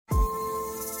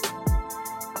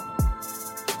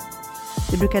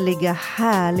Det brukar ligga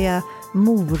härliga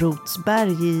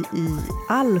morotsberg i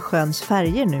allsköns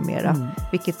färger numera.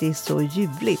 Vilket är så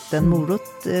ljuvligt. En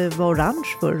morot var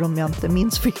orange förr om jag inte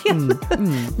minns fel.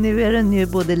 Nu är den ju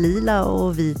både lila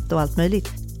och vit och allt möjligt.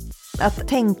 Att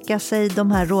tänka sig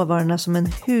de här råvarorna som en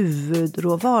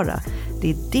huvudråvara.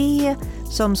 Det är det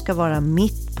som ska vara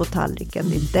mitt på tallriken.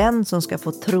 Det är den som ska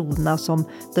få trona som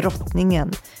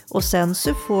drottningen. Och sen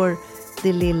så får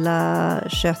det lilla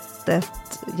köttet,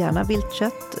 gärna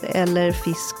viltkött eller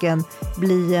fisken,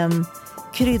 bli en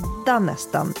krydda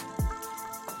nästan.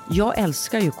 Jag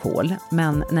älskar ju kål,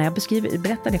 men när jag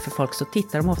berättar det för folk så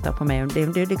tittar de ofta på mig. Det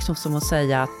är liksom som att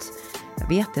säga att jag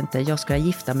vet inte, jag ska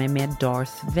gifta mig med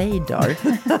Darth Vader.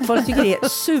 Folk tycker det är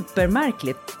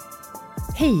supermärkligt.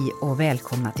 Hej och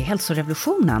välkomna till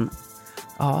hälsorevolutionen.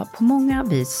 Ja, på många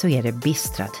vis så är det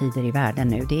bistra tider i världen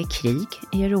nu. Det är krig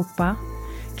i Europa,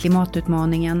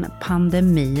 klimatutmaningen,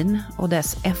 pandemin och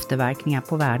dess efterverkningar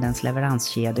på världens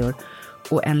leveranskedjor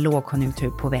och en lågkonjunktur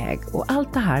på väg. Och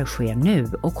allt det här sker nu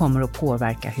och kommer att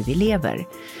påverka hur vi lever.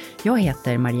 Jag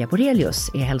heter Maria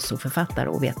Borelius, är hälsoförfattare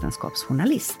och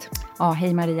vetenskapsjournalist. Ja,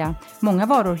 hej Maria. Många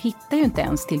varor hittar ju inte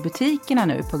ens till butikerna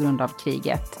nu på grund av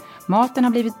kriget. Maten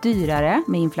har blivit dyrare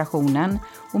med inflationen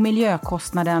och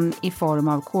miljökostnaden i form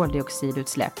av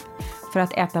koldioxidutsläpp. För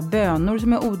att äta bönor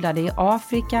som är odlade i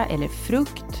Afrika eller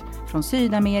frukt från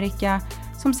Sydamerika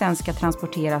som sen ska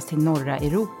transporteras till norra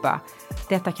Europa.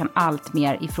 Detta kan allt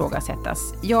mer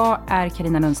ifrågasättas. Jag är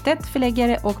Carina Lundstedt,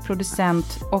 förläggare och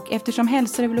producent, och eftersom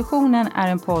Hälsorevolutionen är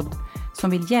en podd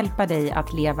som vill hjälpa dig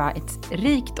att leva ett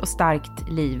rikt och starkt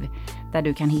liv där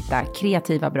du kan hitta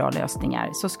kreativa bra lösningar,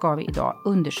 så ska vi idag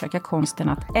undersöka konsten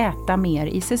att äta mer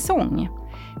i säsong.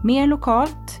 Mer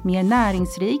lokalt, mer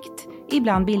näringsrikt,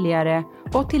 ibland billigare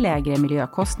och till lägre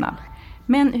miljökostnad.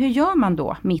 Men hur gör man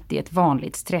då mitt i ett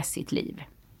vanligt stressigt liv?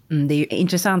 Det är ju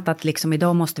intressant att liksom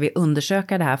idag måste vi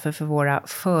undersöka det här för våra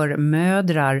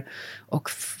förmödrar och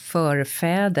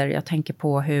förfäder. Jag tänker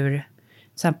på hur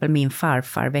till exempel min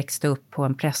farfar växte upp på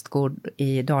en prästgård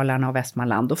i Dalarna och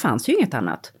Västmanland. Då fanns ju inget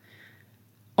annat.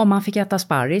 Om man fick äta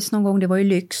sparris någon gång, det var ju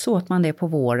lyx, så åt man det på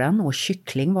våren. Och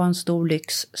kyckling var en stor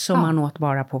lyx som man åt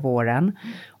bara på våren.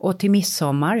 Och till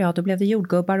midsommar, ja då blev det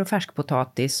jordgubbar och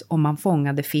färskpotatis. Och man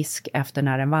fångade fisk efter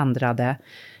när den vandrade.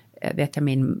 Vet jag,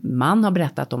 min man har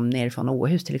berättat om nerifrån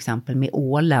Åhus till exempel med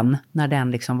ålen. När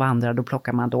den liksom vandrade, då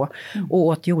plockar man då. Och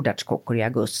åt jordärtskockor i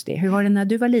augusti. Hur var det när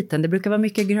du var liten? Det brukar vara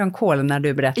mycket grönkål när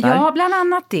du berättar. Ja, bland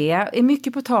annat det.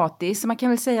 Mycket potatis. Man kan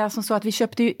väl säga som så att vi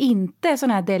köpte ju inte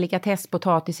sån här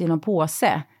delikatesspotatis i någon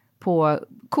påse på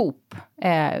Coop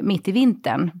mitt i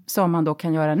vintern. Som man då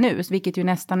kan göra nu. Vilket ju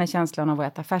nästan är känslan av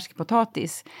att äta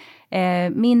färskpotatis.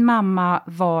 Min mamma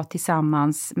var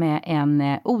tillsammans med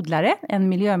en odlare, en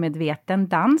miljömedveten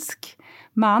dansk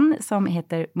man som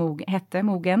hette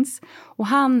Mogens. Och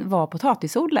han var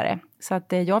potatisodlare. Så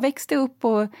att jag växte upp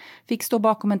och fick stå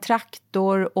bakom en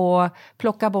traktor och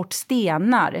plocka bort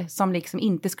stenar som liksom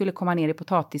inte skulle komma ner i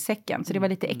potatissäcken. Så det var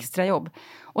lite extra jobb.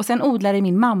 Och sen odlade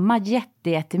min mamma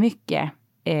jättemycket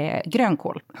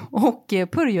grönkål och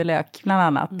purjolök bland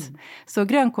annat. Så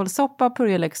grönkålssoppa,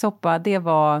 purjolökssoppa, det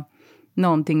var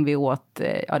någonting vi åt,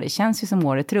 ja det känns ju som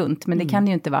året runt, men det kan det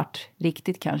ju inte varit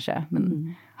riktigt kanske.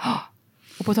 Men,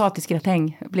 och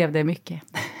potatisgratäng blev det mycket.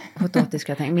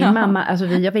 Potatisgratäng. Min mamma, alltså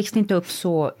jag växte inte upp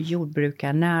så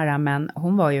jordbrukarnära, men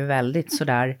hon var ju väldigt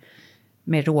sådär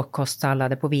med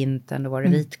råkostsallader på vintern. Då var det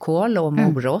vitkål och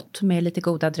morot med lite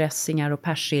goda dressingar och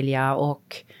persilja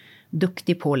och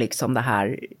duktig på liksom det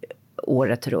här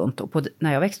året runt. Och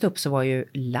när jag växte upp så var ju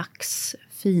lax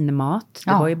finmat.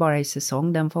 Det var ju bara i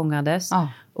säsong den fångades.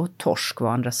 Och torsk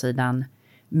var andra sidan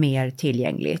mer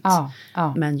tillgängligt.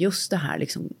 Men just det här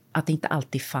liksom, att det inte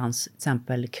alltid fanns till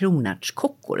exempel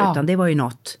kronärtskockor. Utan det var ju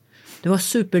något, det var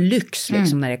superlyx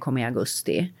liksom när det kom i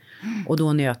augusti. Och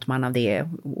då njöt man av det.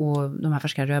 Och de här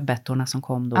färska rödbetorna som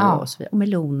kom då. Och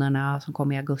melonerna som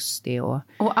kom i augusti. Och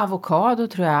avokado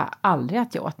tror jag aldrig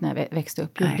att jag åt när jag växte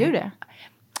upp. Gjorde du det?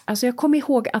 Alltså jag kommer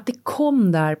ihåg att det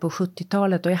kom där på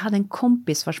 70-talet. Och jag hade en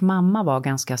kompis vars mamma var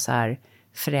ganska så här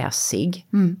fräsig.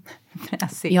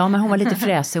 Fräsig. Ja, men hon var lite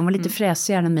fräsig. Hon var lite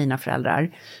fräsigare än mina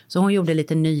föräldrar. Så hon gjorde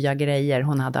lite nya grejer.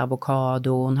 Hon hade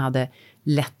avokado, hon hade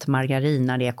lätt margarin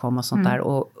när det kom och sånt där.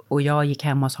 Och jag gick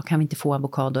hem och sa, kan vi inte få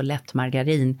avokado och lätt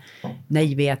margarin?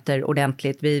 Nej, vi äter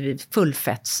ordentligt.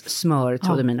 Fullfettssmör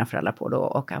trodde mina föräldrar på då.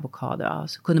 Och avokado. Ja.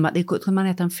 Så det kunde man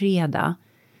äta en fredag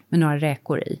med några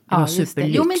räkor i. Det var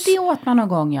superlyx. Jo, men det åt man någon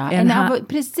gång, ja.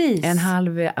 Precis. En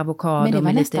halv avokado. Men det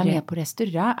var nästan mer på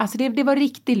restaurang. Alltså det var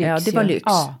riktig lyx. Ja, det var lyx.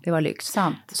 Ja. Det var lyx.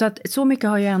 Sant. Så mycket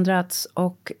har ju ändrats.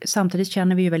 Och samtidigt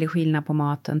känner vi ju väldigt skillnad på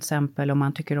maten. Till exempel om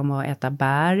man tycker om att äta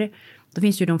bär. Då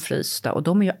finns ju de frysta och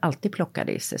de är ju alltid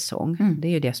plockade i säsong. Det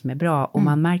är ju det som är bra. Och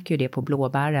man märker ju det på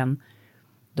blåbären.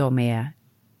 De är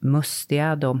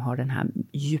mustiga, de har den här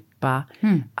djupa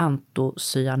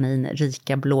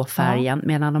antocyanin-rika blåfärgen.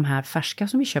 Medan de här färska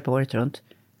som vi köper året runt,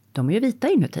 de är ju vita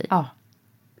inuti. Ja.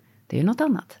 Det är ju något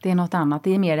annat. Det är något annat.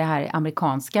 Det är mer det här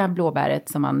amerikanska blåbäret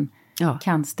som man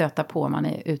kan stöta på om man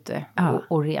är ute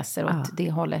och reser åt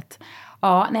det hållet.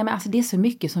 Ja, nej men alltså det är så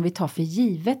mycket som vi tar för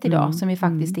givet idag som vi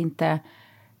faktiskt inte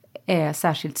är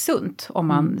särskilt sunt om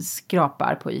man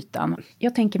skrapar på ytan.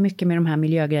 Jag tänker mycket med de här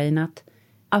miljögrejerna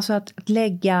att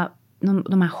lägga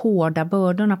de här hårda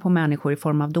bördorna på människor i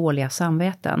form av dåliga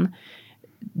samveten.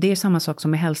 Det är samma sak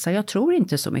som med hälsa. Jag tror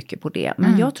inte så mycket på det.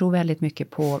 Men jag tror väldigt mycket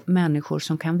på människor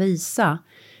som kan visa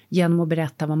genom att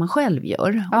berätta vad man själv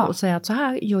gör. Och säga att så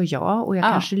här gör jag och jag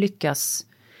kanske lyckas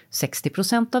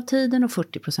 60% av tiden och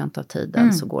 40% av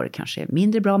tiden så går det kanske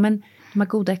mindre bra. Men de här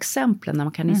goda exemplen när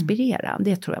man kan inspirera,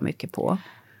 det tror jag mycket på.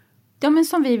 Ja, men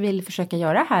som vi vill försöka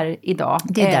göra här idag.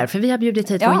 Det är därför vi har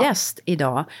bjudit hit vår gäst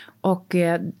idag. Och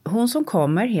hon som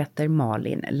kommer heter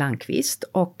Malin Landqvist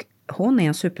och hon är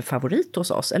en superfavorit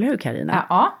hos oss, eller hur Carina?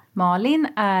 Ja, Malin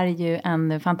är ju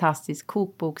en fantastisk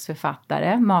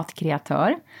kokboksförfattare,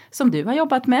 matkreatör, som du har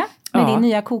jobbat med din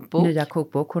nya kokbok. Nya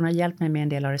kokbok. Hon har hjälpt mig med en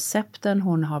del av recepten,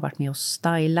 hon har varit med och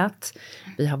stylat.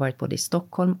 Vi har varit både i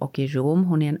Stockholm och i Rom.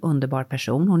 Hon är en underbar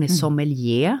person, hon är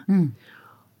sommelier.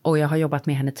 Och jag har jobbat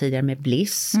med henne tidigare med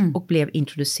Bliss och blev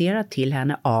introducerad till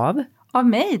henne av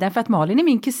mig, därför att Malin är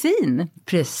min kusin.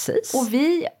 Precis. Och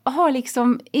vi har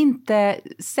liksom inte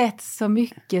sett så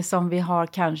mycket som vi har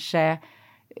kanske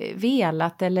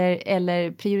velat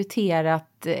eller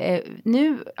prioriterat.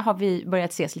 Nu har vi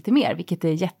börjat ses lite mer, vilket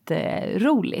är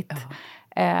jätteroligt.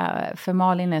 För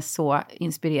Malin är så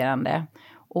inspirerande.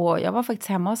 Och jag var faktiskt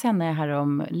hemma hos henne här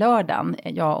om lördagen,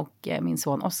 jag och min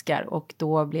son Oskar. Och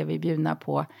då blev vi bjudna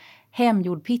på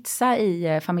hemgjord pizza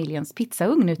i familjens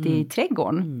pizzaugn ute i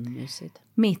trädgården.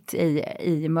 Mitt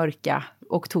i mörka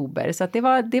oktober. Så att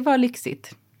det var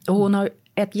lyxigt. Och hon har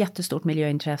ett jättestort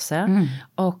miljöintresse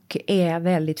och är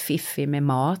väldigt fiffig med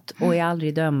mat och är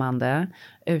aldrig dömande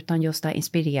utan just det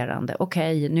inspirerande.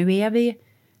 Okej, nu är vi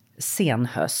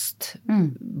senhöst,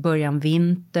 början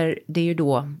vinter, det är ju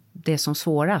då det som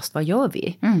svårast. Vad gör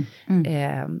vi?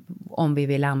 Om vi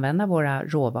vill använda våra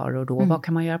råvaror då, vad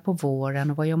kan man göra på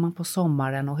våren och vad gör man på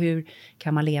sommaren och hur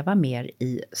kan man leva mer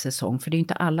i säsong? För det är ju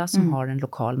inte alla som har en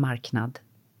lokal marknad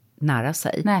nära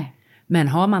sig. Nej. Men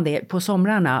har man det, på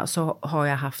somrarna så har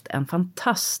jag haft en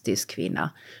fantastisk kvinna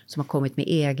som har kommit med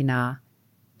egna,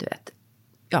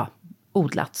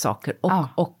 odlat saker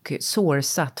och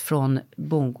sårsatt från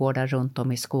bondgårdar runt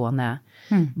om i Skåne.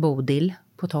 Bodil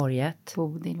på torget.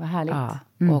 Bodil, vad härligt. Ja,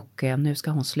 och nu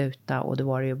ska hon sluta och det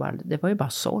var ju bara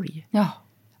sorg. Ja.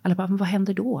 Alla bara, men vad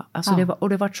händer då? Alltså det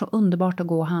var så underbart att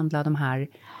gå och handla de här,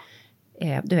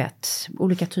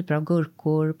 olika typer av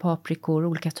gurkor, paprikor,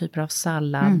 olika typer av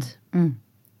sallad.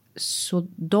 Så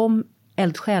de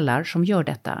eldsjälar som gör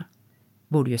detta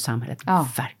borde ju samhället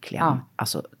verkligen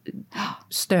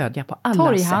stödja på alla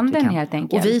Torghandeln sätt vi kan. helt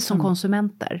enkelt. Och vi som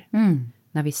konsumenter,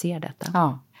 när vi ser detta.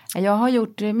 Ja. Jag har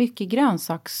gjort mycket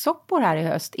grönsakssoppor här i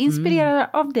höst. Inspirerad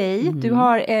av dig. Du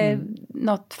har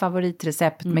något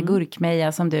favoritrecept med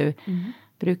gurkmeja som du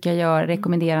brukar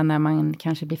rekommendera när man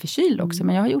kanske blir förkyld också.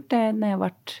 Men jag har gjort det när jag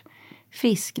varit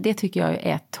frisk. Det tycker jag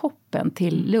är toppen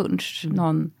till lunch.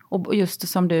 Och just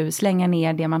som du, slänga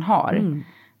ner det man har.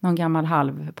 Någon gammal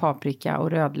halv paprika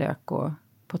och rödlök och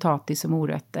potatis och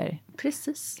morötter.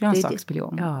 Precis.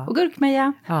 Grönsaksbuljong. Och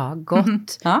gurkmeja. Ja,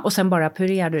 gott. Och sen bara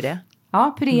purerar du det.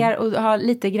 Ja, purerar och har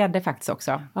lite grädde faktiskt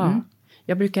också.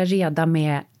 Jag brukar reda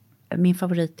med, min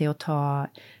favorit är att ta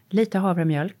lite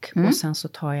havremjölk och sen så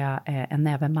tar jag en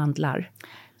näve mandlar.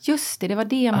 Just det var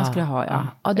det man skulle ha.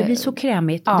 Ja, det blir så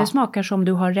krämigt. Det smakar som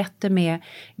du har rätt med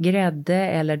grädde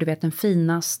eller du vet den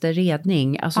finaste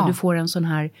redning. Alltså du får en sån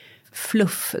här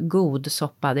fluffgod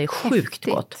soppa. Det är sjukt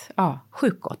gott.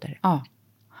 Sjukt gott är det.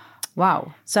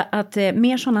 Wow. Så att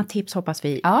mer sådana tips hoppas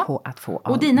vi på att få.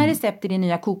 Och dina recept i din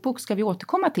nya kokbok ska vi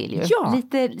återkomma till ju. Ja.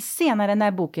 Lite senare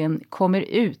när boken kommer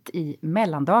ut i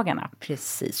mellandagarna.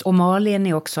 Precis. Och Malin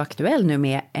är också aktuell nu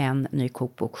med en ny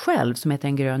kokbok själv som heter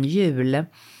En grön jul.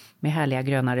 Med härliga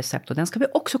gröna recept. Och den ska vi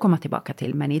också komma tillbaka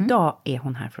till. Men idag är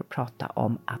hon här för att prata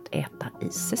om att äta i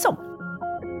säsong.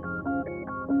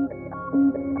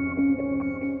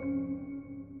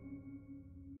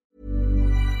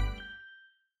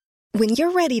 When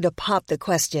you're ready to pop the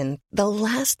question, the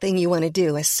last thing you want to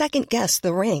do is second-guess the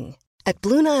ring. At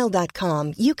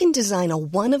BlueNile.com, you can design a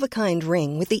one-of-a-kind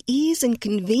ring with the ease and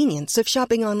convenience of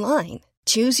shopping online.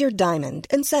 Choose your diamond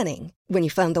and setting. When you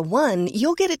find the one,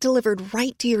 you'll get it delivered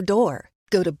right to your door.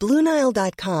 Go to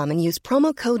BlueNile.com and use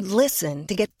promo code LISTEN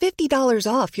to get $50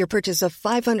 off your purchase of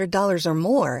 $500 or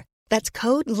more. That's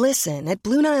code LISTEN at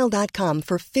BlueNile.com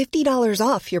for $50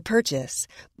 off your purchase.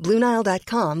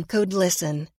 BlueNile.com, code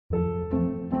LISTEN.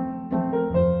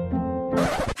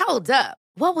 Hold up.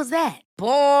 What was that?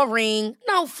 Boring.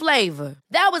 No flavor.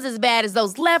 That was as bad as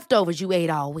those leftovers you ate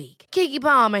all week. Keke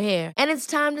Palmer here, and it's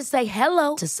time to say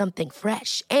hello to something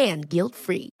fresh and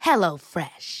guilt-free. Hello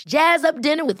Fresh. Jazz up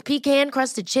dinner with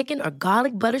pecan-crusted chicken or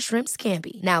garlic butter shrimp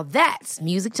scampi. Now that's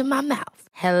music to my mouth.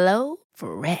 Hello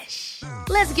Fresh.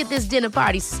 Let's get this dinner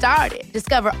party started.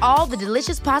 Discover all the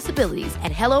delicious possibilities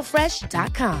at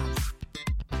hellofresh.com.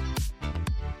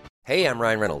 Hey, I'm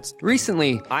Ryan Reynolds.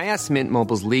 Recently, I asked Mint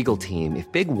Mobile's legal team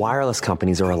if big wireless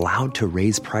companies are allowed to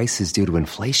raise prices due to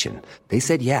inflation. They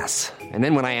said yes. And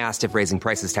then when I asked if raising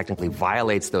prices technically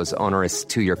violates those onerous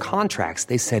two-year contracts,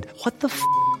 they said, what the f***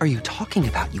 are you talking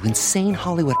about, you insane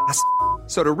Hollywood ass f-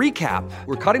 So to recap,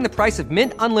 we're cutting the price of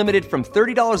Mint Unlimited from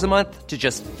 $30 a month to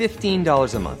just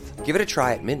 $15 a month. Give it a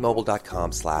try at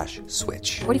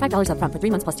mintmobile.com/switch. $45 up front for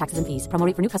 3 months plus taxes and fees. Promo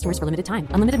rate for new customers for limited time.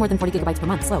 Unlimited more than 40 gigabytes per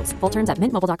month. Slows full terms at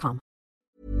mintmobile.com.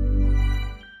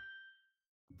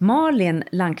 Malin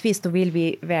Landqvist, då vill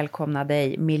vi välkomna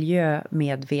dig,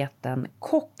 miljömedveten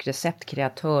kock,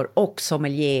 receptkreatör och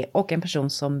sommelier och en person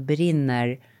som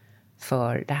brinner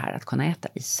för det här att kunna äta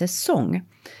i säsong.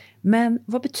 Men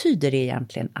vad betyder det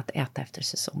egentligen att äta efter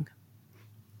säsong?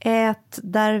 Ät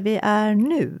där vi är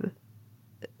nu,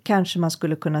 kanske man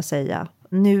skulle kunna säga.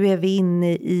 Nu är vi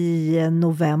inne i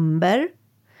november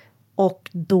och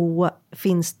då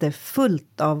finns det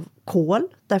fullt av kål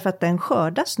därför att den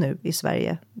skördas nu i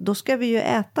Sverige. Då ska vi ju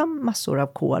äta massor av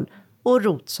kål och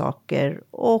rotsaker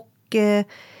och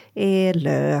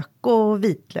lök och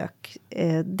vitlök.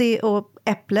 Och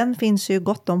äpplen finns ju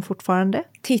gott om fortfarande.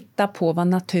 Titta på vad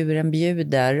naturen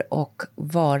bjuder och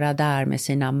vara där med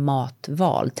sina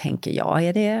matval, tänker jag.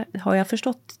 Har jag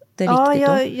förstått det riktigt?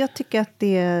 Ja, jag tycker att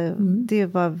det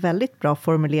var väldigt bra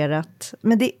formulerat.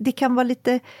 Men det kan vara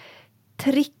lite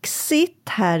trixigt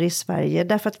här i Sverige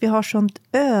därför att vi har sånt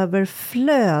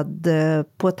överflöd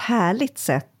på ett härligt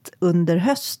sätt under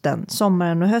hösten,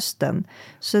 sommaren och hösten.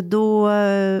 Så då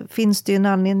finns det ju en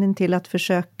anledning till att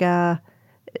försöka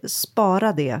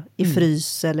spara det i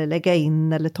frys eller lägga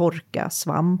in eller torka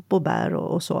svamp och bär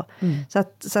och så. Så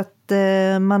att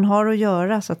man har att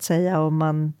göra så att säga om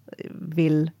man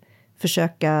vill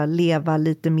försöka leva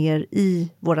lite mer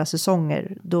i våra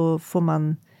säsonger. Då får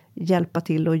man hjälpa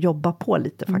till och jobba på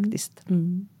lite faktiskt.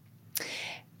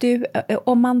 Du,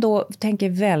 om man då tänker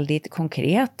väldigt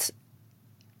konkret.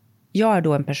 Jag är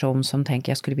då en person som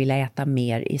tänker jag skulle vilja äta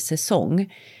mer i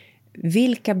säsong.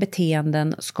 Vilka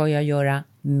beteenden ska jag göra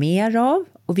mer av?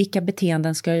 Och vilka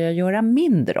beteenden ska jag göra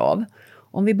mindre av?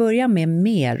 Om vi börjar med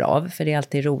mer av, för det är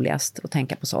alltid roligast att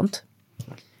tänka på sånt.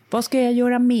 Vad ska jag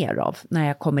göra mer av när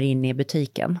jag kommer in i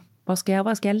butiken? Vad ska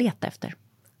jag leta efter?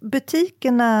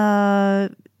 Butikerna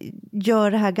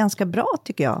gör det här ganska bra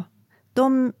tycker jag.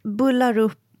 De bullar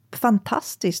upp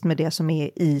fantastiskt med det som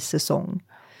är i säsong.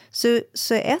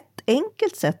 Så ett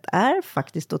enkelt sätt är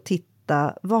faktiskt att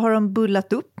titta, vad har de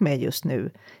bullat upp med just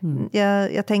nu?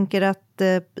 Jag tänker att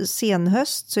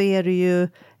senhöst så är det ju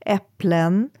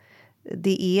äpplen,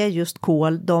 det är just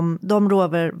kål, de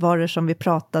råvaror som vi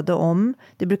pratade om.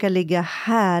 Det brukar ligga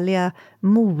härliga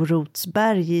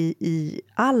morotsberg i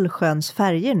allsköns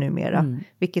färger numera,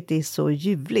 vilket är så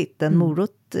ljuvligt. En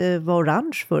morot var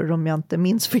orange förr om jag inte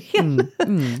minns fel.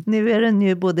 Nu är den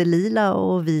ju både lila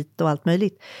och vit och allt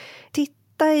möjligt.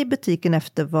 Titta i butiken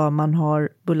efter vad man har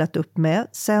bullat upp med.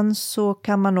 Sen så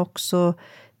kan man också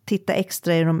titta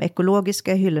extra i de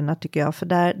ekologiska hyllorna tycker jag. För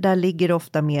där ligger det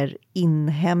ofta mer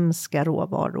inhemska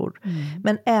råvaror.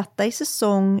 Men äta i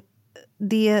säsong,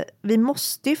 vi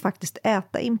måste ju faktiskt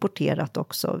äta importerat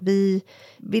också. Vi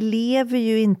lever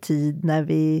ju i en tid när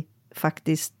vi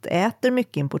faktiskt äter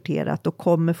mycket importerat och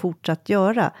kommer fortsatt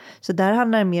göra. Så där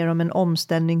handlar det mer om en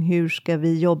omställning. Hur ska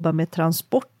vi jobba med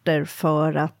transporter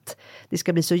för att det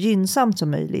ska bli så gynnsamt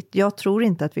som möjligt? Jag tror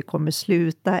inte att vi kommer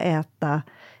sluta äta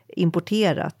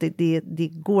importerat. Det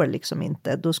går liksom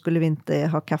inte. Då skulle vi inte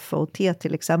ha kaffe och te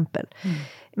till exempel.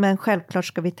 Men självklart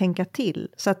ska vi tänka till.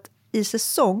 Så att i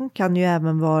säsong kan ju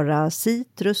även vara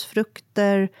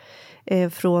citrusfrukter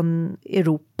från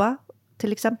Europa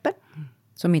till exempel.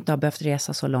 Som inte har behövt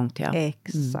resa så långt, ja.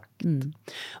 Exakt.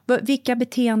 Vilka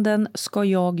beteenden ska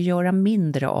jag göra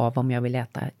mindre av om jag vill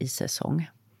äta i säsong?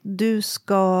 Du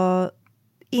ska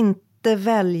inte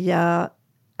välja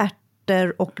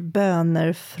ärtor och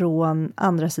bönor från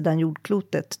andra sidan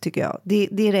jordklotet tycker jag.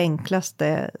 Det är det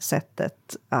enklaste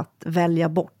sättet att välja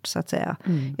bort så att säga.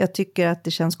 Jag tycker att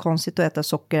det känns konstigt att äta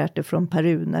sockerärtor från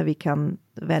Peru när vi kan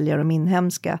välja de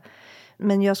inhemska.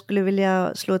 Men jag skulle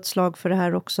vilja slå ett slag för det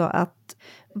här också, att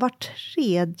var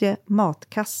tredje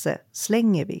matkasse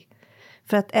slänger vi.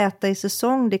 För att äta i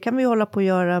säsong, det kan vi hålla på att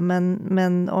göra,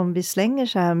 men om vi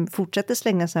fortsätter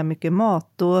slänga så här mycket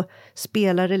mat, då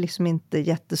spelar det liksom inte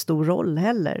jättestor roll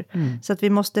heller. Så att vi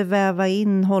måste väva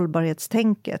in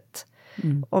hållbarhetstänket.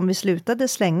 Om vi slutade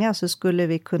slänga så skulle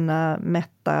vi kunna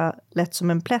lätt som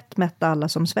en plätt mätta alla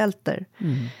som svälter.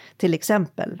 Till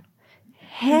exempel.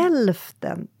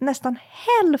 Nästan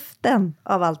hälften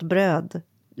av allt bröd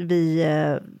vi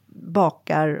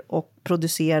bakar och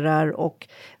producerar, och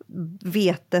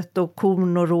vetet och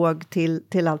korn och råg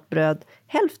till allt bröd,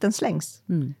 hälften slängs.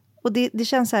 Och det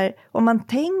känns så här, om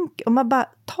man bara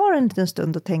tar en liten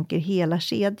stund och tänker hela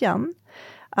kedjan,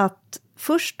 att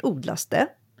först odlas det,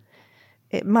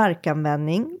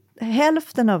 markanvändning,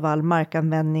 hälften av all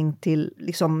markanvändning till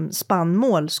liksom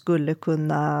spannmål skulle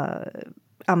kunna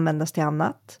användas till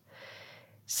annat.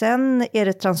 Sen är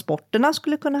det transporterna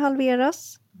skulle kunna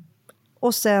halveras.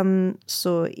 Och sen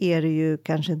så är det ju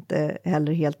kanske inte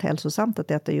heller helt hälsosamt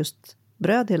att äta just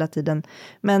bröd hela tiden.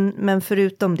 Men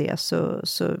förutom det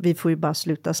så vi får ju bara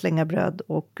sluta slänga bröd.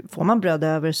 Och får man bröd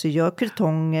över så gör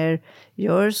kurtonger,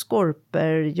 gör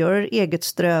skorpor, gör eget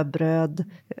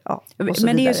ströbröd. Ja,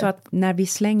 men det är ju så att när vi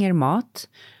slänger mat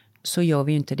så gör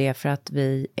vi ju inte det för att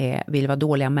vi vill vara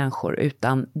dåliga människor,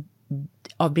 utan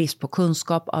av brist på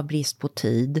kunskap, av brist på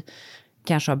tid,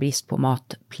 kanske av brist på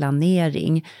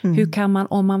matplanering. Hur kan man,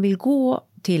 om man vill gå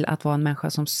till att vara en människa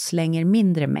som slänger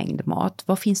mindre mängd mat,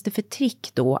 vad finns det för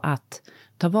trick då att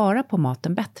ta vara på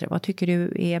maten bättre? Vad tycker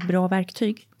du är bra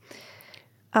verktyg?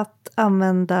 Att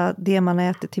använda det man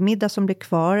äter till middag som blir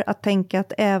kvar. Att tänka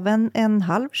att även en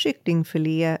halv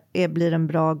kycklingfilé blir en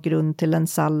bra grund till en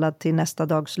sallad till nästa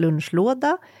dags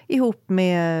lunchlåda. Ihop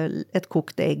med ett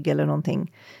kokt ägg eller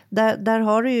någonting. Där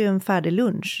har du ju en färdig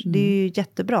lunch. Det är ju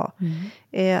jättebra.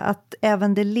 Att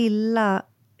även det lilla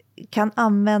kan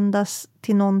användas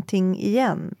till någonting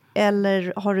igen.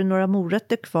 Eller har du några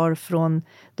morötter kvar från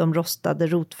de rostade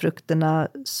rotfrukterna,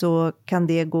 så kan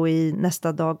det gå i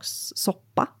nästa dags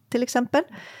soppa till exempel.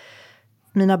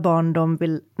 Mina barn, de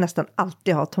vill nästan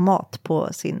alltid ha tomat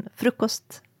på sin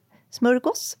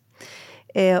frukostsmörgås.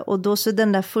 Och då så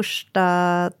den där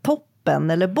första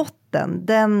toppen eller botten,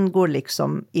 den går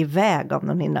liksom iväg av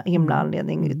någon himla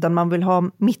anledning. Utan man vill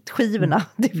ha mittskivorna,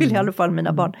 det vill i alla fall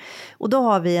mina barn. Och då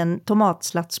har vi en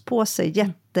tomatslatspåse,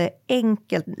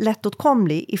 jätteenkelt,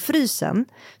 lättåtkomlig i frysen,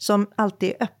 som alltid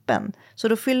är öppen. Så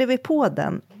då fyller vi på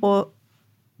den, och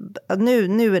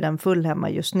nu är den full hemma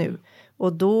just nu.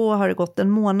 Och då har det gått en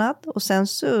månad, och sen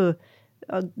så,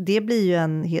 det blir ju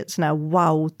en helt sån här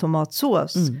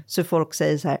wow-tomatsås. Så folk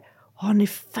säger så här: har ni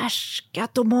färska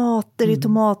tomater i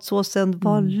tomatsåsen?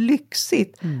 Vad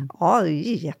lyxigt! Ja, det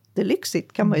är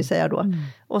jättelyxigt kan man ju säga då.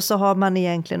 Och så har man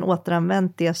egentligen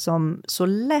återanvänt det som så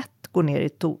lätt går ner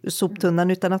i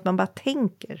soptunnan utan att man bara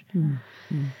tänker.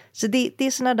 Så det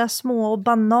är såna där små, och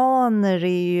bananer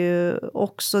är ju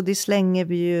också, det slänger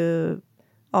vi ju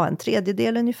en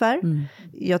tredjedel ungefär.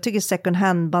 Jag tycker second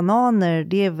hand bananer,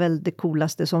 det är väl det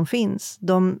coolaste som finns.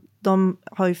 De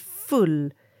har ju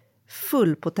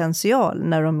full potential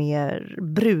när de är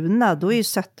bruna. Då är ju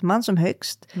sötman som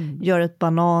högst. Gör ett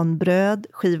bananbröd,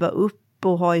 skiva upp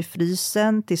och ha i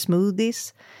frysen till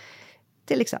smoothies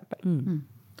till exempel.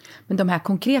 Men de här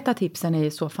konkreta tipsen är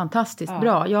ju så fantastiskt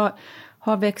bra. Jag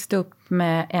har växt upp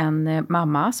med en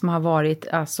mamma som har varit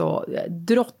alltså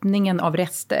drottningen av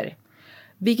rester.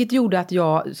 Vilket gjorde att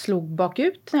jag slog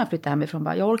bakut när jag flyttade hemifrån.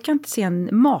 Jag orkar inte se en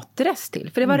matrest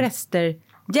till. För det var rester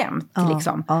jämt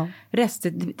liksom.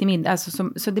 Rester till min, alltså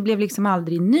så det blev liksom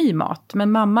aldrig ny mat.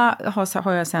 Men mamma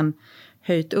har jag sen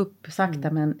höjt upp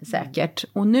sakta men säkert.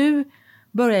 Och nu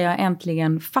börjar jag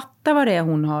äntligen fatta vad det är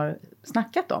hon har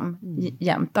snackat om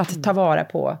jämt. Att ta vara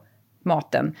på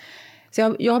maten.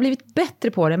 Så jag har blivit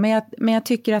bättre på det. Men jag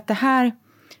tycker att det här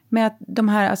med att den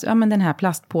här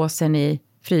plastpåsen i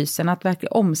frysen, att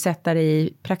verkligen omsätta det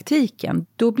i praktiken,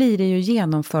 då blir det ju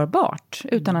genomförbart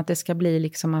utan att det ska bli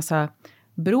liksom massa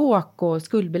bråk och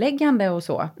skuldbeläggande och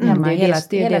så. Det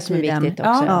är det som är viktigt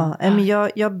också. Ja, men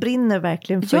jag brinner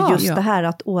verkligen för just det här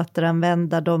att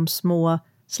återanvända de små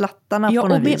slattarna på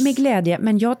något vis. Med glädje,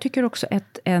 men jag tycker också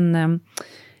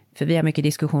för vi har mycket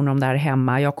diskussioner om det här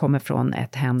hemma. Jag kommer från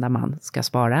ett hem där man ska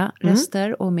spara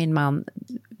rester och min man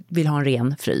vill ha en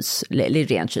ren frys eller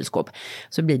ren kylskåp,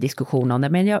 så blir diskussion om det.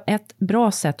 Men ett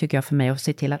bra sätt tycker jag för mig att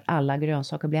se till att alla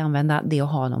grönsaker blir använda, det är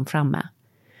att ha dem framme.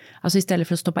 Alltså istället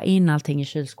för att stoppa in allting i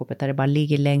kylskåpet där det bara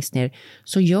ligger längst ner,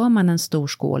 så gör man en stor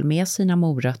skål med sina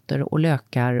morötter och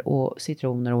lökar och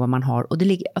citroner och vad man har. Och det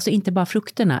ligger, alltså inte bara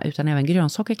frukterna utan även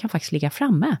grönsaker kan faktiskt ligga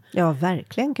framme. Ja,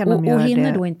 verkligen kan de göra det. Och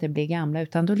hinner då inte bli gamla,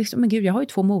 utan då liksom, men gud, jag har ju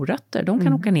 2 morötter, de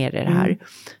kan åka ner i det här.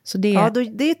 Så det,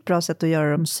 det är ett bra sätt att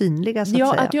göra dem synliga, så att säga.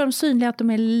 Ja, att göra dem synliga, att de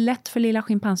är lätt för lilla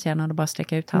schimpanshjärnan att bara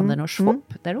sträcka ut handen och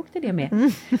svopp, där åkte det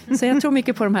med. Så jag tror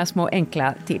mycket på de här små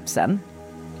enkla tipsen.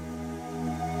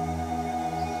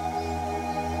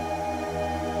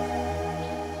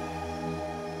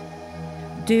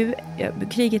 Du,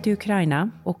 kriget i Ukraina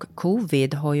och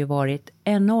covid har ju varit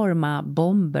enorma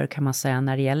bomber kan man säga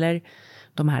när det gäller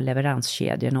de här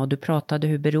leveranskedjorna. Och du pratade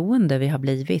hur beroende vi har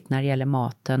blivit när det gäller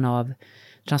maten av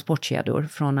transportkedjor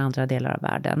från andra delar av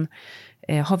världen.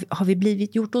 Har vi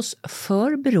gjort oss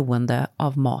för beroende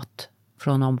av mat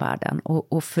från omvärlden?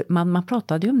 Och man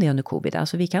pratade ju om det under covid.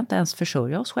 Alltså vi kan inte ens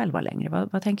försörja oss själva längre.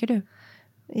 Vad tänker du?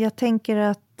 Jag tänker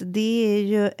att det är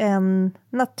ju en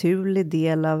naturlig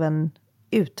del av en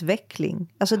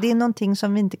utveckling. Alltså det är någonting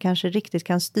som vi inte kanske riktigt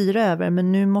kan styra över,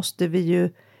 men nu måste vi ju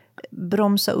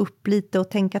bromsa upp lite och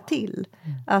tänka till.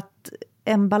 Att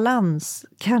en balans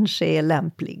kanske är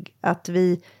lämplig. Att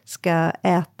vi ska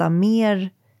äta mer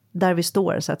där vi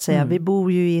står, så att säga. Vi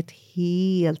bor ju i ett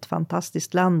helt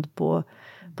fantastiskt land på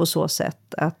så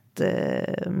sätt att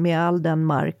med all den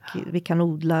mark vi kan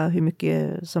odla hur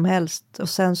mycket som helst. Och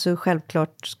sen så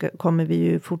självklart kommer vi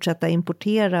ju fortsätta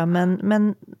importera,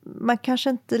 men man kanske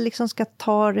inte liksom ska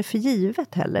ta det för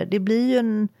givet heller. Det blir ju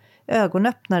en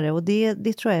ögonöppnare och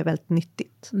det tror jag är väldigt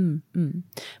nyttigt.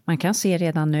 Man kan se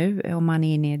redan nu om man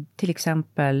är inne i till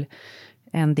exempel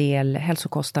en del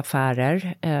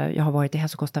hälsokostaffärer. Jag har varit i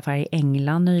hälsokostaffärer i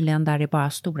England nyligen där det är bara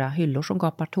stora hyllor som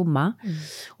gapar tomma.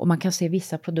 Och man kan se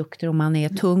vissa produkter om man är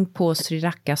tung på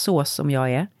sriracha-sås som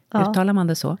jag är. Ja. Uttalar man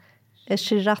det så?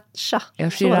 Sriracha.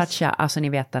 Sriracha, alltså ni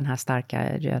vet den här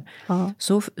starka.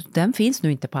 Så den finns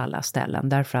nu inte på alla ställen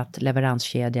därför att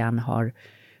leveranskedjan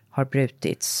har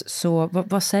brutits. Så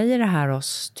vad säger det här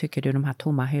oss, tycker du, de här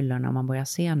tomma hyllorna man börjar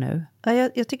se nu? Ja,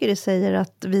 jag tycker det säger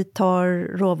att vi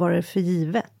tar råvaror för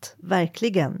givet,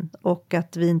 verkligen. Och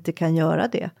att vi inte kan göra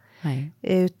det. Nej.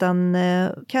 Utan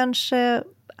kanske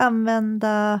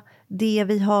använda det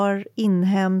vi har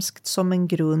inhemskt som en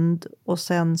grund och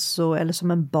sen så, eller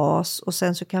som en bas, och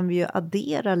sen så kan vi ju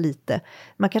addera lite.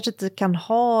 Man kanske inte kan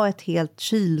ha ett helt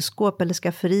kylskåp eller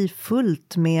skafferi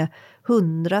fullt med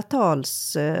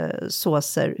hundratals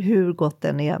såser, hur gott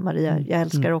den är, Maria. Jag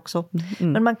älskar också.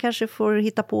 Men man kanske får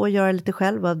hitta på och göra lite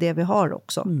själv av det vi har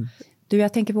också. Du,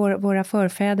 jag tänker våra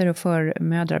förfäder och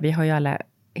förmödrar, vi har ju alla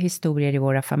historier i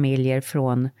våra familjer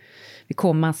från,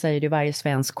 man säger det, varje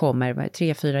svensk kommer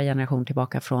 3-4 generationer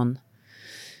tillbaka från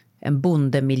en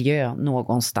bondemiljö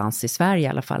någonstans i Sverige i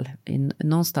alla fall,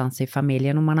 någonstans i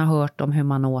familjen, och man har hört om hur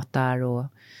man åt där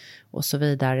och så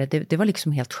vidare. Det var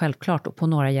liksom helt självklart, och på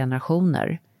några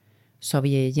generationer så har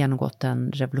vi genomgått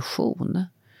en revolution.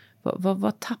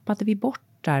 Vad tappade vi bort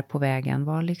där på vägen?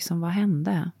 Vad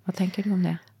hände? Vad tänker du om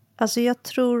det? Alltså jag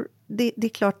tror, det är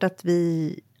klart att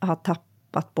vi har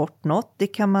tappat bort något. Det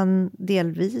kan man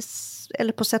delvis,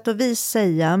 eller på sätt och vis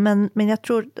säga. Men jag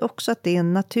tror också att det är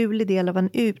en naturlig del av en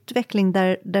utveckling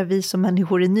där vi som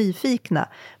människor är nyfikna.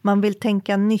 Man vill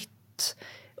tänka nytt.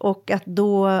 Och att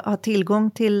då ha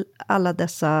tillgång till alla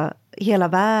dessa, hela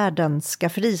världens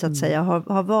skafferi så att säga,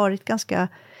 har varit ganska...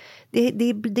 Det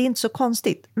är inte så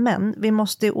konstigt, men vi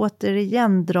måste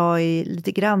återigen dra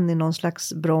lite grann i någon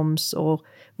slags broms och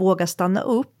våga stanna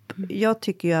upp. Jag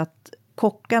tycker ju att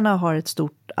kockarna har ett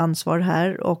stort ansvar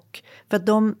här, och för att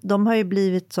de har ju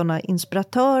blivit såna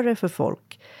inspiratörer för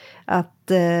folk.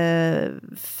 Att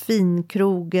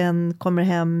finkrogen kommer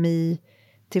hem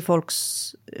till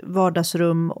folks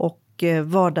vardagsrum och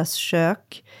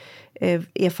vardagskök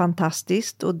är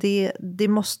fantastiskt, och det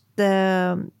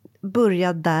måste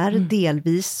börja där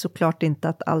delvis, såklart inte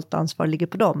att allt ansvar ligger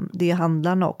på dem. Det är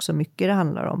handlarna också, mycket det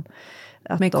handlar om.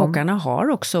 Men kockarna har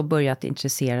också börjat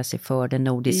intressera sig för det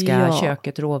nordiska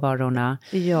köket, råvarorna.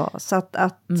 Ja, så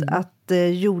att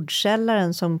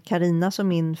jordkällaren som Carina, som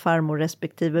min farmor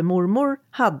respektive mormor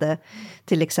hade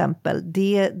till exempel,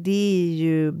 det är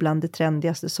ju bland det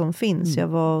trendigaste som finns. Jag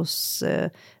var hos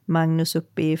Magnus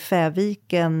uppe i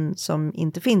Fäviken som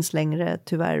inte finns längre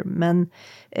tyvärr, men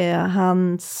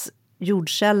hans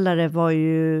jordkällare var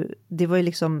ju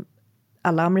liksom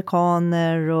alla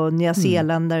amerikaner och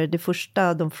nyzeeländare, det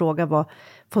första de frågade var,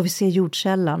 får vi se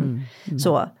jordkällan?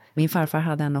 Så Min farfar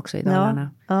hade en också i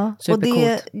Dalarna. Ja. Och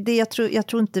jag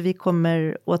tror inte vi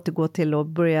kommer återgå till att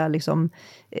börja liksom,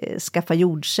 skaffa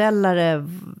jordkällare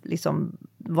liksom,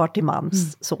 var till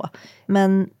mans. Så.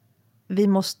 Men vi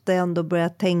måste ändå börja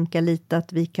tänka lite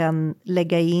att vi kan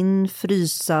lägga in,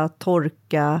 frysa,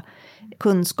 torka.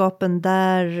 Kunskapen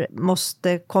där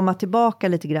måste komma tillbaka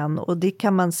lite grann, och det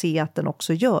kan man se att den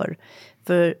också gör.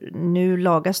 För nu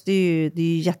lagas det är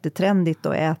ju jättetrendigt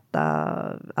att äta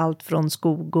allt från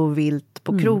skog och vilt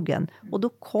på krogen. Och då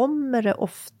kommer det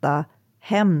ofta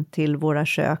hem till våra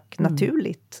kök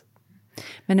naturligt.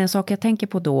 Men en sak jag tänker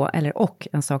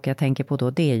på då,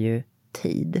 det är ju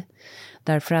tid.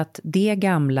 Därför att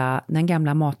den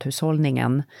gamla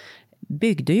mathushållningen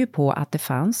byggde ju på att det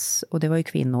fanns, och det var ju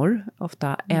kvinnor,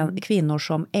 ofta kvinnor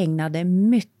som ägnade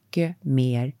mycket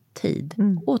mer tid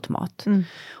åt mat.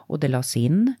 Och det lades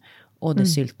in, och det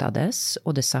syltades,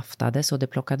 och det saftades, och det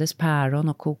plockades päron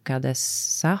och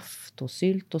kokades saft och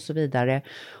sylt och så vidare.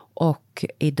 Och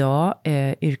idag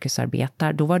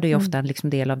yrkesarbetar, då var det ju ofta en liksom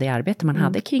del av det arbete man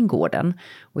hade kring gården.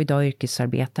 Och idag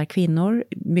yrkesarbetar kvinnor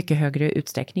mycket högre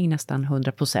utsträckning, nästan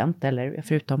 100%, eller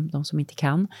förutom de som inte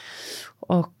kan.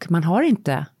 Och man har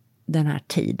inte den här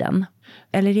tiden.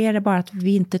 Eller är det bara att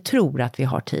vi inte tror att vi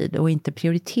har tid och inte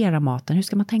prioriterar maten? Hur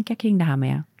ska man tänka kring det här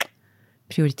med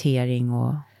prioritering?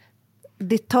 Och...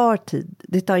 Det tar tid.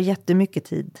 Det tar jättemycket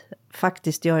tid.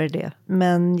 Faktiskt gör det.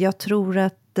 Men jag tror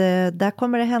att där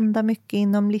kommer det hända mycket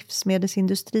inom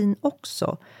livsmedelsindustrin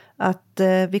också. Att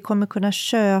vi kommer kunna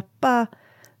köpa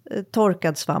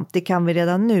torkad svamp. Det kan vi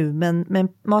redan nu. Men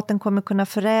maten kommer kunna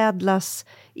förädlas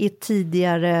i ett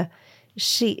tidigare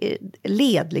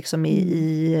led liksom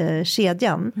i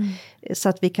kedjan. Så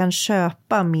att vi kan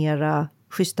köpa mera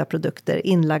schyssta produkter,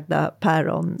 inlagda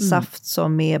päron, saft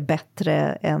som är bättre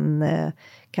än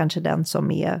kanske den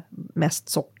som är mest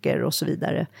socker och så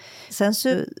vidare. Sen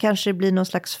så kanske det blir någon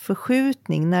slags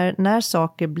förskjutning när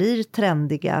saker blir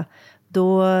trendiga.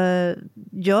 Då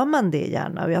gör man det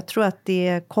gärna, och jag tror att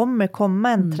det kommer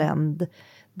komma en trend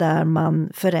där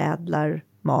man förädlar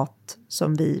mat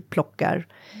som vi plockar.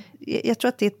 Jag tror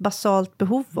att det är ett basalt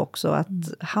behov också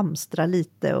att hamstra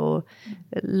lite och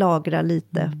lagra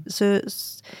lite. Så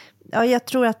ja, jag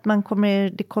tror att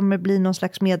det kommer bli någon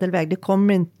slags medelväg. Det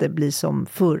kommer inte bli som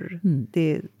förr.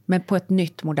 Men på ett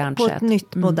nytt modernt sätt. På ett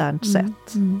nytt modernt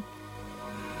sätt.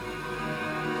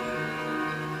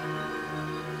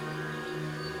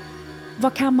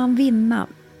 Vad kan man vinna,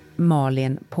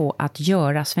 Malin, på att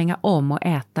svänga om och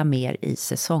äta mer i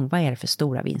säsong? Vad är det för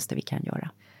stora vinster vi kan göra?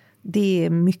 Det är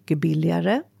mycket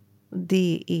billigare.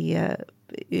 Det är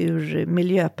ur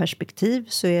miljöperspektiv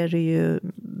så är det ju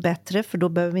bättre, för då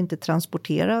behöver vi inte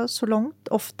transportera så långt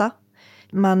ofta.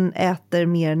 Man äter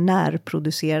mer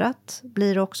närproducerat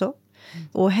blir det också.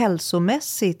 Och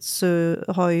hälsomässigt så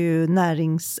har ju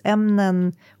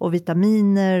näringsämnen och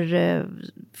vitaminer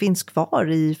finns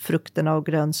kvar i frukterna och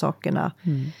grönsakerna.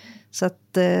 Så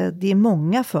att det är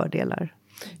många fördelar.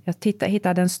 Jag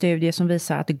hittade en studie som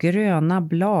visar att gröna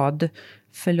blad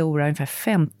förlorar ungefär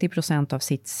 50% av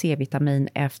sitt C-vitamin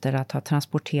efter att ha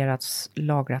transporterats,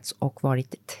 lagrats och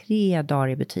varit 3 dagar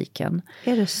i butiken.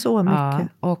 Är det så mycket? Ja,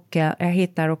 och jag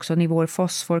hittar också nivåer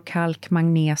fosfor, kalk,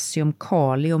 magnesium,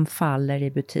 kalium faller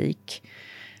i butik.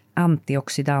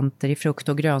 Antioxidanter i frukt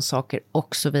och grönsaker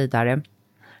och så vidare.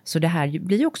 Så det här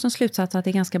blir ju också en slutsats att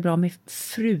det är ganska bra med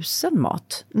frusen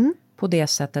mat. På det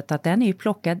sättet att den är ju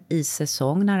plockad i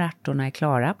säsong när ärtorna är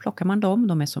klara. Plockar man dem,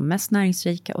 de är som mest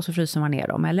näringsrika, och så fryser man ner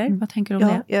dem, eller? Vad tänker du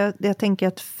om det? Jag tänker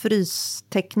att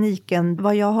frystekniken,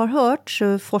 vad jag har hört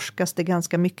så forskas det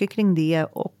ganska mycket kring det,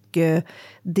 och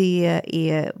det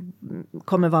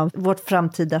kommer vara vårt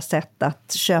framtida sätt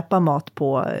att köpa mat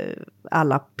på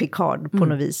alla Picard på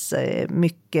något vis,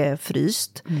 mycket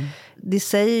fryst. Det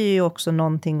säger ju också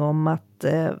någonting om att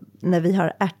när vi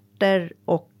har ärtor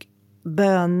och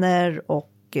bönor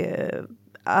och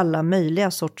alla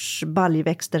möjliga sorts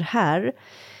baljväxter här,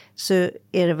 så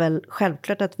är det väl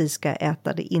självklart att vi ska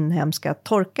äta det inhemska,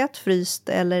 torkat, fryst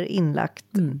eller inlagt,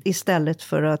 istället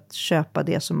för att köpa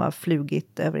det som har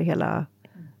flugit över hela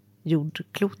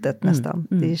jordklotet nästan.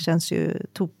 Det känns ju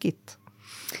tokigt.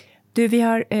 Du, vi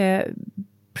har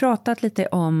pratat lite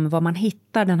om var man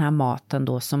hittar den här maten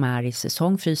då som är i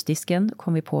säsong. Frysdisken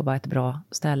kom vi på var ett bra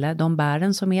ställe. De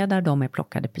bären som är där, de är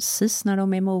plockade precis när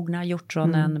de är mogna.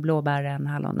 Hjortronen, blåbären,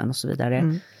 hallonen och så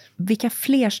vidare. Vilka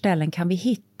fler ställen kan vi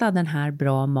hitta den här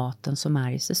bra maten som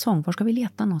är i säsong? Var ska vi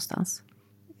leta någonstans?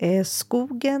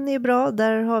 Skogen är bra,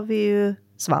 där har vi ju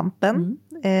svampen.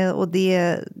 Och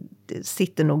det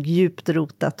sitter nog djupt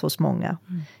rotat hos många.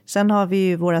 Sen har vi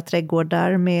ju våra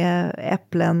trädgårdar med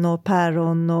äpplen och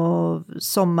päron och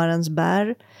sommarens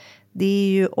bär. Det är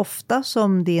ju ofta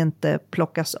som det inte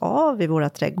plockas av i våra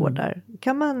trädgårdar.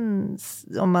 Kan man,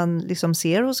 om man liksom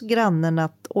ser hos grannen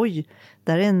att oj,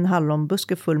 där är en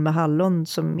hallonbuske full med hallon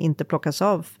som inte plockas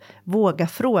av. Våga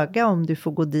fråga om du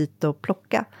får gå dit och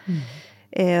plocka.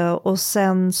 Och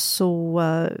sen så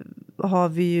har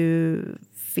vi ju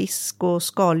fisk och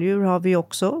skaldjur har vi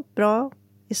också bra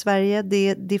i Sverige.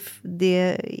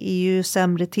 Det är ju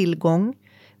sämre tillgång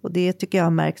och det tycker jag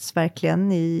har märkts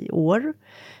verkligen i år.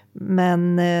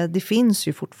 Men det finns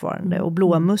ju fortfarande och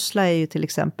blåmussla är ju till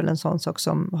exempel en sån sak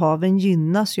som haven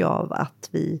gynnas ju av att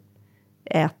vi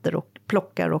äter och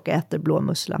plockar och äter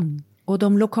blåmussla. Och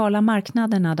de lokala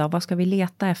marknaderna då, vad ska vi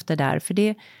leta efter där? För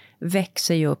det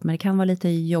växer ju upp, men det kan vara lite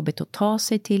jobbigt att ta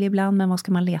sig till ibland, men vad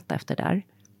ska man leta efter där?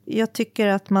 Jag tycker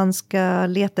att man ska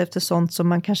leta efter sånt som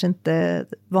man kanske inte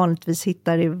vanligtvis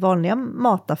hittar i vanliga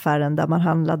mataffären där man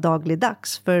handlar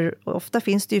dagligdags. För ofta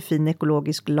finns det ju fin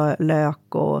ekologisk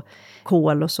lök och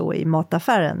kål och så i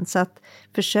mataffären. Så att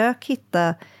försök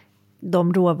hitta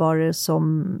de råvaror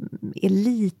som är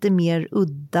lite mer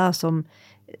udda, som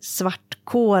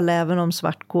svartkål. Även om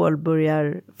svartkål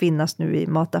börjar finnas nu i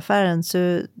mataffären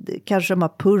så kanske de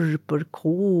har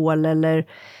purpurkål eller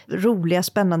roliga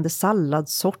spännande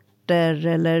salladssorter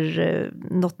eller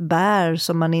något bär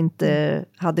som man inte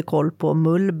hade koll på,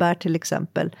 mullbär till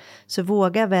exempel. Så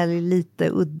våga välja lite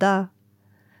udda.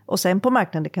 Och sen på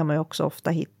marknaden kan man ju också ofta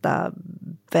hitta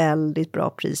väldigt bra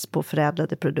pris på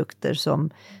förädlade produkter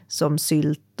som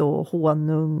sylt och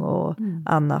honung och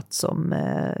annat som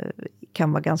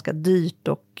kan vara ganska dyrt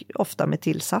och ofta med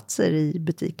tillsatser i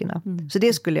butikerna. Så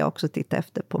det skulle jag också titta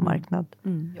efter på marknad.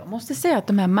 Jag måste säga att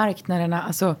de här marknaderna,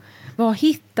 alltså var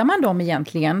hittar man dem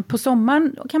egentligen? På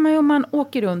sommaren kan man ju, om man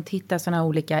åker runt, hitta sådana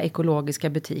olika ekologiska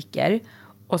butiker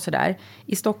och sådär.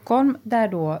 I Stockholm, där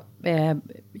då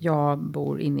jag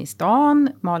bor inne i stan,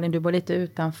 Malin du bor lite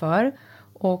utanför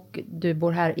och du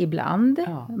bor här ibland,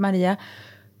 Maria.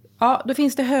 Ja, då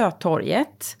finns det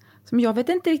Hötorget. Som jag vet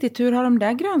inte riktigt hur har de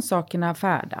där grönsakerna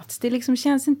färdats. Det liksom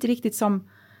känns inte riktigt som,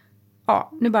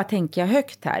 ja, nu bara tänker jag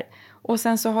högt här. Och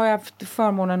sen så har jag haft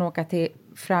förmånen att åka till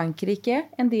Frankrike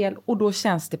en del och då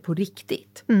känns det på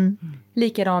riktigt.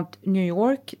 Likadant New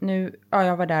York, nu, ja,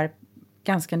 jag var där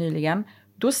ganska nyligen.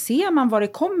 Då ser man var det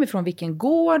kommer ifrån, vilken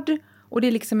gård. Och det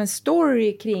är liksom en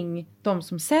story kring de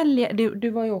som säljer. Du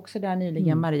var ju också där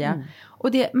nyligen, Maria. Och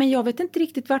men jag vet inte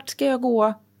riktigt vart ska jag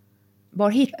gå. Var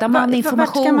hittar man information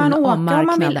vart ska man åka om marknaden?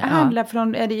 Om man vill handla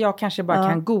från, eller jag kanske bara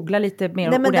kan googla lite mer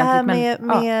ordentligt. Det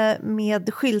här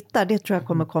med skyltar, det tror jag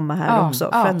kommer komma här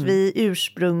också. För att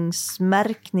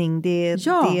ursprungsmärkning, det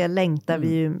längtar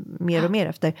vi ju mer och mer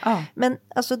efter. Men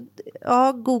alltså,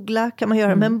 googla kan man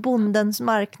göra. Men Bondens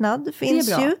marknad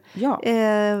finns ju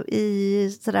i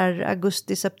sådär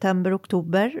augusti, september,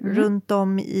 oktober. Runt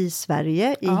om i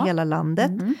Sverige, i hela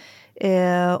landet.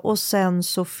 Och sen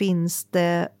så finns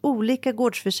det olika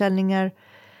gårdsförsäljningar.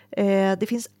 Det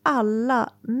finns alla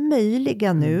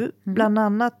möjliga nu. Bland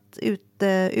annat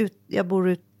jag bor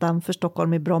utanför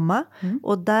Stockholm i Bromma.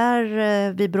 Och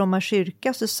där vid Bromma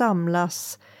kyrka så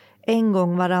samlas en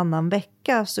gång varannan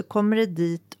vecka. Så kommer det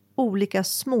dit olika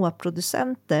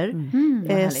småproducenter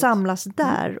samlas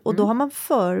där. Och då har man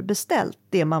förbeställt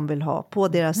det man vill ha på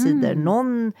deras sidor.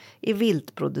 Någon är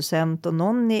viltproducent och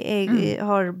någon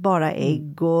har bara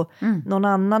ägg och någon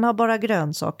annan har bara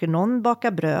grönsaker. Någon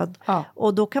bakar bröd.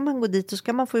 Och då kan man gå dit och så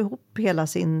kan man få ihop hela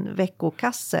sin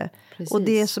veckokasse. Precis. Och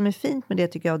det som är fint med det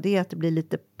tycker jag, det är att det blir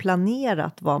lite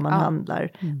planerat vad man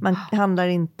handlar. Man handlar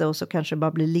inte och så kanske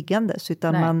bara blir liggandes,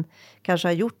 utan man kanske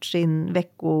har gjort sin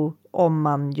vecko om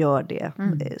man gör det.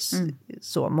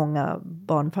 Så många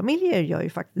barnfamiljer gör ju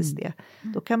faktiskt det.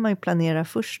 Då kan man ju planera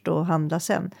först och handla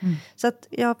sen. Så att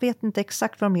jag vet inte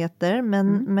exakt vad de heter,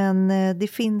 men det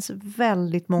finns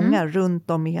väldigt många runt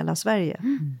om i hela Sverige.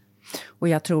 Och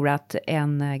jag tror att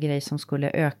en grej som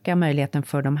skulle öka möjligheten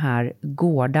för de här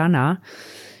gårdarna,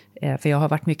 för jag har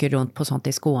varit mycket runt på sånt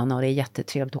i Skåne och det är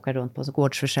jättetrevligt att åka runt på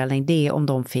gårdsförsäljning, det är om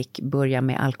de fick börja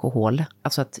med alkohol.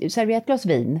 Alltså att servera ett glas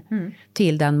vin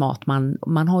till den mat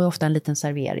man har ju ofta en liten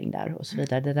servering där och så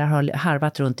vidare. Det där har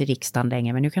harvat runt i riksdagen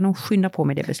länge, men nu kan de skynda på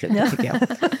med det beslutet tycker jag.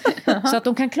 Så att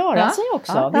de kan klara sig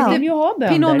också. Vi vill ju ha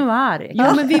bönder. Pinot Noir.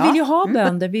 Ja, men vi vill ju ha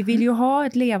bönder. Vi vill ju ha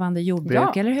ett levande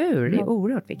jordbruk, eller hur? Det är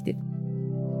oerhört viktigt.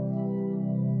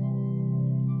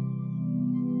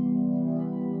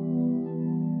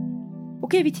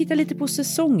 Okej, vi tittar lite på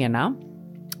säsongerna.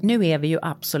 Nu är vi ju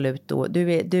absolut då,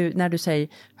 när du säger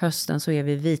hösten så är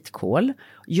vi vitkål.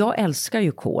 Jag älskar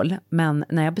ju kål, men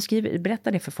när jag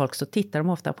berättar det för folk så tittar de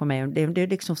ofta på mig. Det är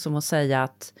liksom som att säga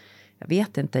att, jag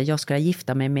vet inte, jag ska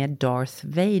gifta mig med Darth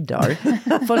Vader.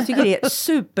 Folk tycker det är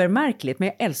supermärkligt, men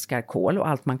jag älskar kål och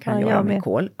allt man kan göra med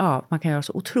kål. Ja, man kan göra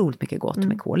så otroligt mycket gott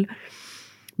med kål.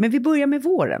 Men vi börjar med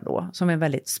våren då, som är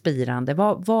väldigt spirande.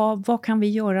 Vad kan vi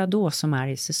göra då som är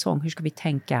i säsong? Hur ska vi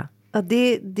tänka? Ja,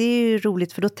 det är ju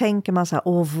roligt, för då tänker man så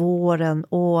här, våren,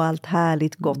 allt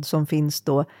härligt gott som finns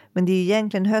då. Men det är ju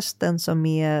egentligen hösten som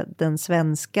är den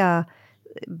svenska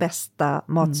bästa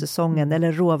matsäsongen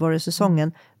eller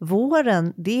råvarusäsongen.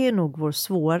 Våren, det är nog vår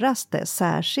svåraste,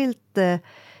 särskilt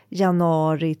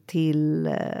januari till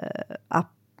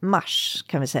mars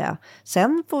kan vi säga.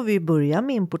 Sen får vi börja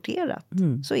med importerat.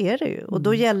 Så är det ju. Och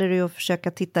då gäller det ju att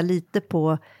försöka titta lite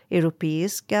på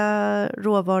europeiska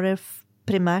råvaror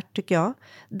primärt, tycker jag.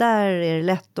 Där är det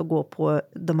lätt att gå på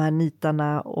de här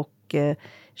nitarna och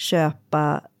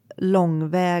köpa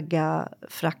långväga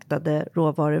fraktade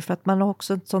råvaror, för att man har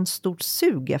också ett sånt stort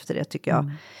sug efter det, tycker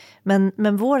jag.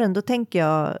 Men våren, då tänker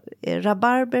jag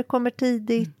rabarber kommer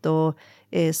tidigt och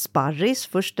sparris,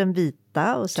 först den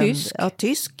vita och sen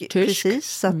tysk.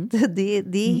 Precis, så att det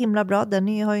är himla bra.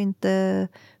 Den har ju inte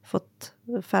fått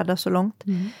färda så långt.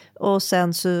 Och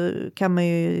sen så kan man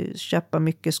ju köpa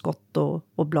mycket skott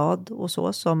och blad och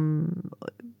så som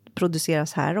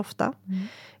produceras här ofta.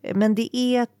 Men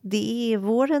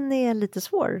våren är lite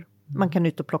svår. Man kan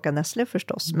ut och plocka nässlor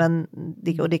förstås, men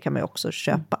det kan man ju också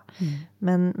köpa.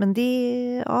 Men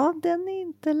den är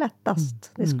inte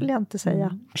lättast, det skulle jag inte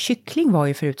säga. Kyckling var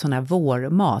ju förut sån här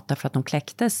vårmat, därför att de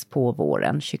kläcktes på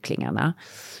våren, kycklingarna.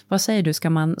 Vad säger du, ska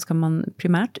man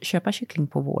primärt köpa kyckling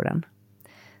på våren?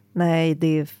 Nej,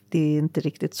 det är inte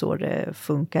riktigt så det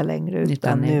funkar längre,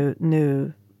 utan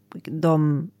nu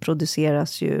de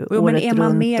produceras ju året runt. Men är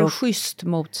man mer schysst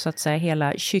mot, så att säga,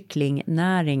 hela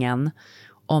kycklingnäringen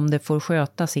om det får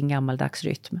sköta sin gammaldags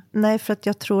rytm? Nej, för att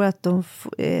jag tror att de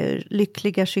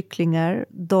lyckliga kycklingar,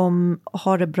 de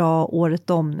har det bra året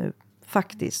om nu.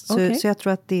 Faktiskt. Så jag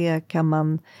tror att det kan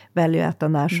man välja att äta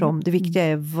när som. Det viktiga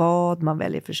är vad man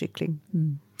väljer för kyckling.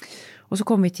 Och så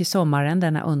kommer vi till sommaren,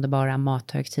 denna underbara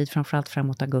mathögtid, framförallt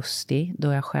framåt augusti,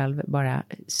 då jag själv bara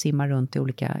simmar runt i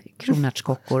olika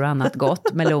kronärtskockor och annat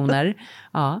gott, meloner.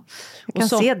 Ja. Jag kan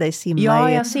se dig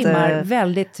simma i jag simmar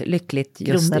väldigt lyckligt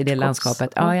just i det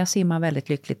landskapet. Ja, jag simmar väldigt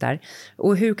lyckligt där.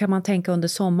 Och hur kan man tänka under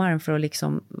sommaren för att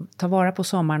liksom ta vara på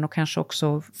sommaren och kanske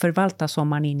också förvalta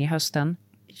sommaren in i hösten?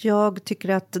 Jag tycker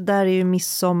att där är ju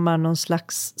midsommar någon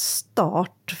slags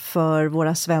start för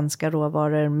våra svenska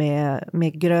råvaror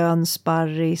med grön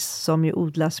sparris som ju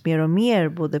odlas mer och mer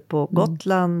både på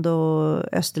Gotland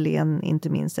och Österlen inte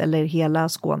minst, eller hela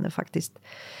Skåne faktiskt.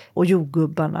 Och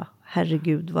jordgubbarna,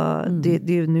 herregud,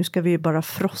 nu ska vi ju bara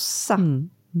frossa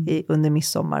under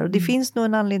midsommar. Och det finns nog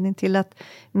en anledning till att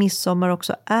midsommar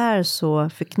också är så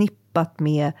förknippat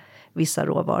med vissa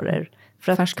råvaror.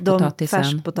 För att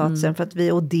färskpotatisen, för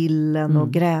att och dillen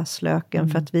och gräslöken,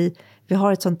 för att vi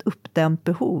har ett sånt uppdämt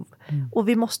behov. Och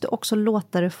vi måste också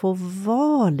låta det få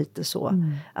vara lite så.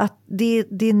 Att det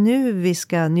är nu vi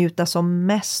ska njuta som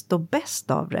mest och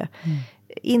bäst av det.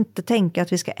 Inte tänka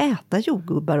att vi ska äta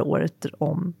jordgubbar året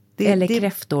om. Eller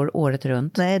kräftor året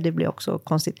runt. Nej, det blir också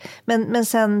konstigt. Men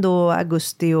sen då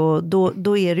augusti, och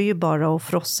då är det ju bara att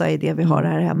frossa i det vi har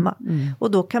här hemma.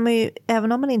 Och då kan man ju,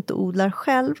 även om man inte odlar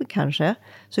själv kanske,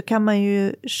 så kan man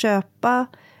ju köpa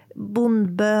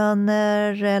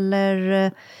bondbönor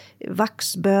eller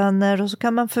vaxbönor, och så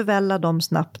kan man förvälla dem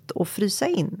snabbt och frysa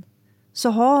in. Så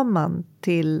har man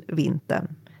till vintern.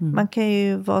 Man kan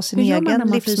ju vara sin egen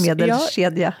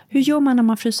livsmedelskedja. Hur gör man när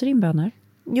man fryser in bönor?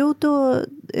 Jo, då,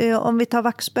 om vi tar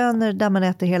vaxbönor där man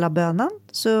äter hela bönan,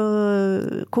 så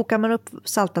kokar man upp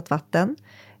saltat vatten,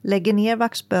 lägger ner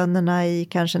vaxbönorna i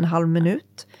kanske en halv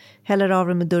minut, häller av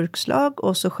dem med durkslag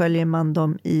och så sköljer man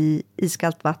dem i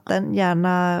iskallt vatten,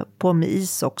 gärna på med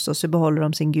is också så behåller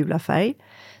de sin gula färg.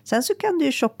 Sen så kan du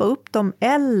ju choppa upp dem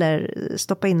eller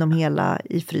stoppa in dem hela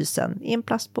i frysen. I en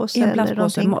plastpåse. I en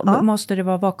plastpåse. Måste det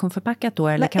vara vakuumförpackat då?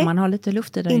 Eller kan man ha lite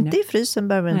luft i där inne? Inte i frysen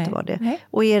behöver det inte vara det. Nej.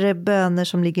 Och är det bönor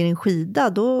som ligger i en skida,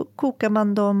 då kokar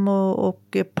man dem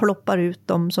och ploppar ut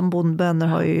dem. Som bondbönor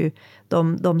har ju,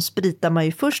 de spritar man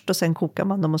ju först och sen kokar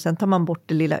man dem. Och sen tar man bort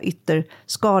det lilla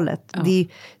ytterskalet. Ja.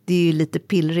 Det är ju lite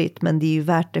pillrigt, men det är ju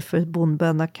värt det, för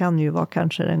bondböna kan ju vara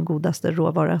kanske den godaste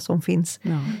råvara som finns.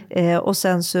 Ja. Och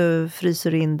sen så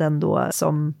fryser du in den då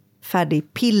som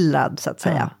färdigpillrad så att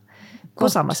säga. Ja. På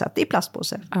samma sätt, i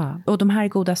plastpåse. Ja. Och de här är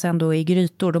goda sen då i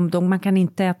grytor. Man kan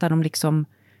inte äta dem liksom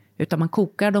Utan man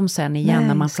kokar dem sen igen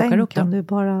när man plockar upp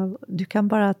dem. Du kan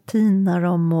bara tina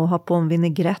dem och ha på en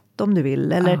vinägrett om du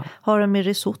vill. Eller ha dem i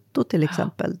risotto till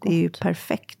exempel. Det är ju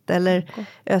perfekt. Eller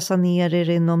ösa ner i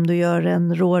den om du gör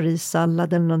en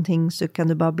rårissallad eller någonting, så kan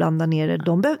du bara blanda ner det.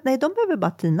 De behöver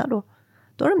bara tina då.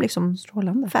 Då är de liksom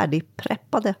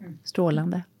färdigpreppade.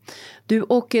 Strålande. Du,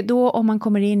 och då om man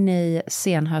kommer in i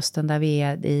senhösten där vi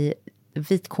är i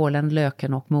vitkålen,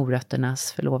 löken och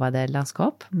morötternas förlovade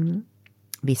landskap.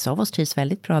 Vissa av oss trivs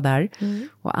väldigt bra där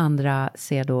och andra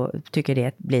tycker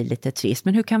det blir lite trist.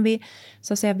 Men hur kan vi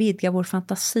så att säga vidga vår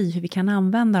fantasi, hur vi kan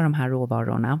använda de här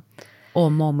råvarorna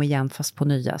om och om igen fast på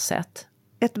nya sätt?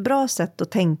 Ett bra sätt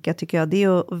att tänka tycker jag, det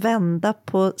är att vända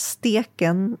på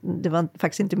steken. Det var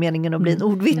faktiskt inte meningen att bli en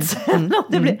ordvits.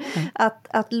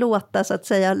 Att låta så att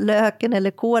säga löken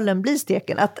eller kålen bli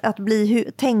steken. Att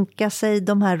tänka sig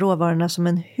de här råvarorna som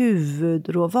en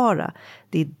huvudråvara.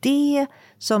 Det är det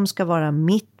som ska vara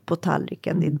mitt på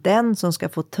tallriken. Det är den som ska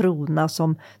få trona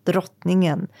som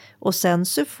drottningen. Och sen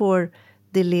så får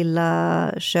det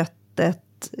lilla köttet,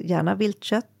 gärna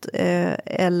viltkött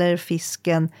eller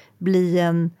fisken, bli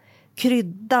en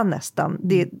krydda nästan.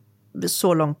 Det,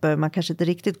 så långt behöver man kanske inte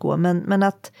riktigt gå, men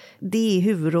att det är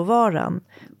huvudråvaran.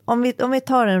 Om vi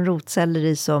tar en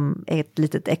rotselleri som ett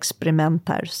litet experiment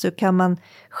här, så kan man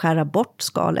skära bort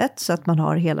skalet så att man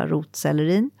har hela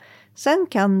rotsellerin. Sen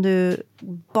kan du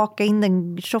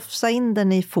tjofsa in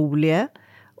den i folie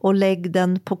och lägg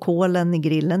den på kolen i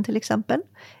grillen till exempel.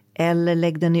 Eller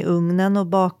lägg den i ugnen och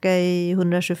baka i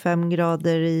 125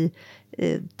 grader i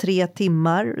 3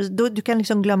 timmar. Du kan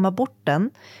liksom glömma bort den.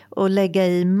 Och lägga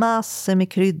i massor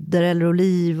med kryddor eller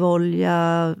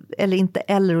olivolja.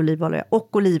 Eller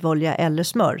olivolja eller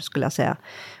smör skulle jag säga.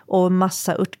 Och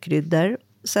massa örtkryddor.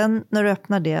 Sen när du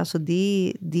öppnar det, alltså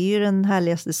det är ju den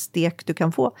härligaste stek du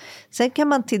kan få. Sen kan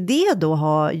man till det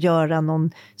då göra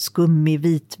någon skummig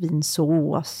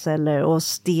vitvinsås och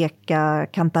steka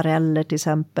kantareller till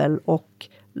exempel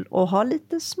och ha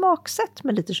lite smaksätt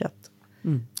med lite kött.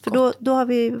 För då har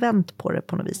vi vänt på det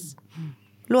på något vis.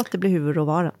 Låt det bli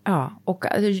huvudråvaran. Ja, och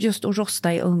just att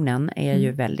rosta i ugnen är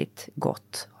ju väldigt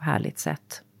gott och härligt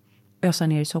sätt. Ösa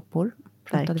ner i soppor.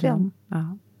 Verkligen.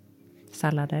 Ja.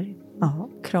 Sallader. Ja.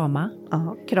 Krama.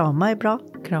 Ja, krama är bra.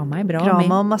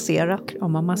 Krama och massera.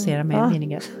 Krama och massera med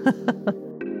vinägrett.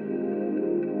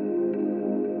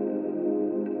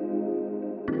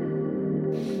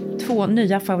 2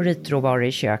 nya favoritråvaror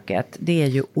i köket. Det är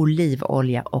ju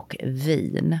olivolja och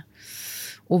vin.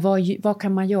 Och vad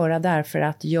kan man göra där för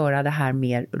att göra det här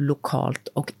mer lokalt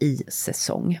och i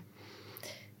säsong?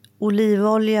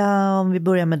 Olivolja, om vi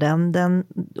börjar med den.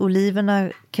 Oliverna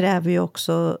kräver ju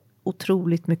också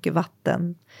otroligt mycket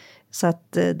vatten. Så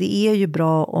att det är ju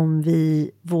bra om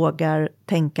vi vågar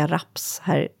tänka raps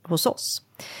här hos oss.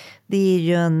 Det är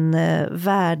ju en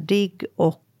värdig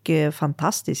och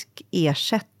fantastisk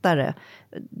ersättare.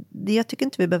 Jag tycker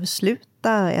inte vi behöver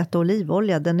sluta äta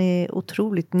olivolja. Den är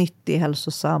otroligt nyttig,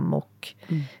 hälsosam och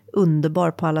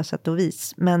underbar på alla sätt och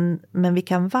vis. Men vi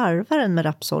kan varva den med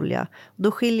rapsolja.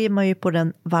 Då skiljer man ju på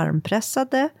den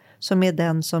varmpressade, som är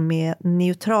den som är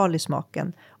neutral i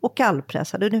smaken, och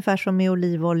kallpressad. Ungefär som med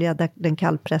olivolja, där den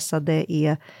kallpressade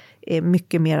är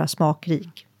mycket mer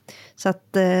smakrik. Så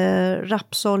att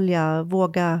rapsolja,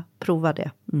 våga prova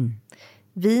det.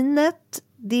 Vinet,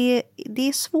 det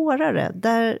är svårare.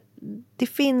 Det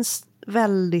finns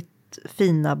väldigt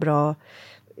fina, bra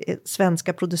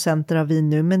svenska producenter av vin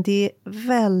nu, men det är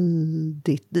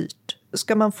väldigt dyrt.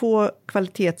 Ska man få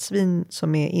kvalitetsvin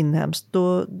som är inhemskt,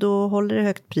 då håller det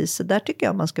högt pris. Så där tycker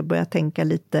jag man ska börja tänka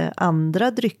lite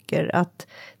andra drycker. Att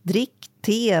drick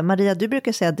te. Maria, du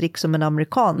brukar säga drick som en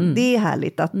amerikan. Det är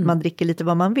härligt att man dricker lite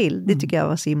vad man vill. Det tycker jag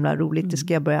var så himla roligt. Det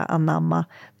ska jag börja anamma.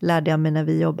 Lärde jag mig när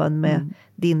vi jobbade med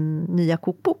din nya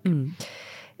kokbok.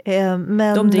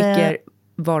 Men de dricker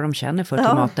vad de känner för till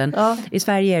maten. Ja. I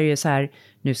Sverige är det ju så här,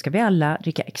 nu ska vi alla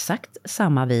dricka exakt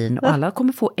samma vin och alla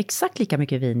kommer få exakt lika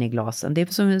mycket vin i glasen. Det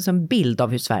är som en bild av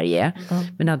hur Sverige är.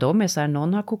 Men när de är så här,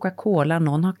 någon har Coca-Cola,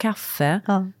 någon har kaffe,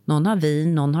 någon har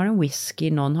vin, någon har en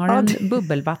whisky, någon har en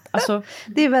bubbelvatten. Alltså,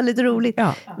 det är väldigt roligt.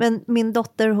 Ja. Men min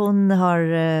dotter, hon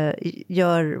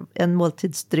gör en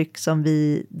måltidsdryck som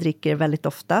vi dricker väldigt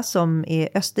ofta, som är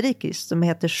österrikisk, som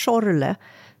heter Schorle.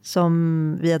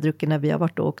 som vi har druckit när vi har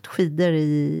varit och åkt skidor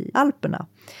i Alperna.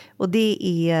 Och det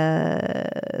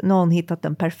är någon hittat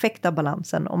den perfekta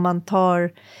balansen. Om man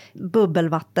tar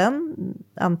bubbelvatten,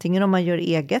 antingen om man gör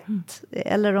eget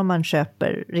eller om man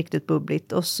köper riktigt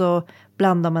bubbligt. Och så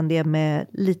blandar man det med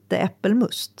lite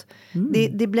äppelmust.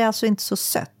 Det blir alltså inte så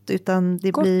sött, utan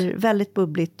det blir väldigt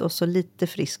bubbligt och så lite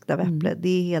friskt av äpple. Det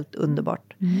är helt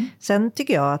underbart. Sen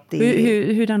tycker jag att det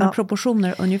är... Hurdana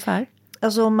proportioner ungefär?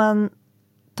 Alltså om man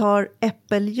tar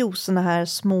äppeljuice, såna här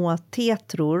små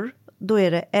tetror, då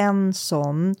är det 1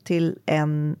 sån till 1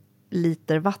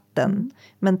 liter vatten.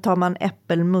 Men tar man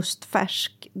äppelmust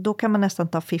färsk, då kan man nästan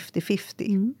ta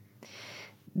 50-50.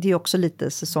 Det är också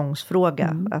lite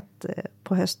säsongsfråga, att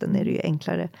på hösten är det ju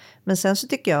enklare. Men sen så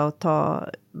tycker jag att ta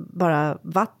bara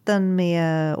vatten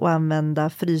med och använda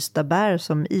frysta bär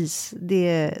som is.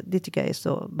 Det tycker jag är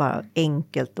så bara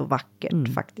enkelt och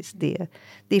vackert faktiskt. Det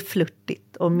är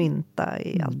flirtigt, och mynta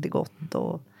är alltid gott.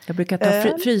 Och jag brukar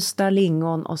ta frysta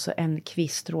lingon och så en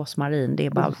kvist rosmarin. Det är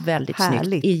bara väldigt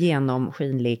snyggt i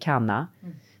genomskinlig kanna.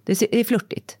 Det är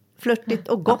flirtigt. Flirtigt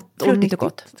och gott och nyttigt,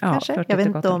 kanske. Ja, jag vet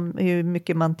inte om hur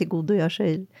mycket man tillgodogör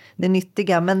sig det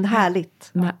nyttiga, men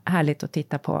härligt. Härligt att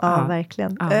titta på. Ja,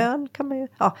 verkligen. Ja. Öl kan man ju...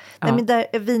 Ja. Nej, men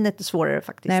där, vinet är svårare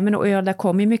faktiskt. Nej, men öl, där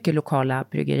kommer ju mycket lokala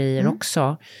bryggerier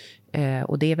också.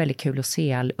 Och det är väldigt kul att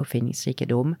se all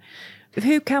uppfinningsrikedom.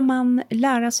 Hur kan man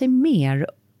lära sig mer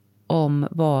om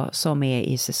vad som är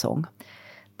i säsong?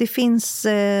 Det finns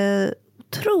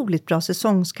otroligt bra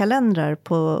säsongskalendrar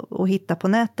att hitta på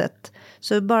nätet.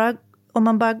 Så om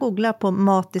man bara googlar på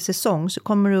mat i säsong så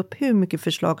kommer det upp hur mycket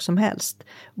förslag som helst.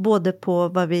 Både på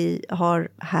vad vi har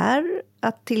här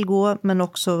att tillgå, men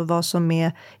också vad som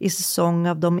är i säsong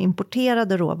av de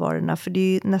importerade råvarorna. För det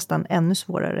är ju nästan ännu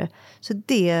svårare. Så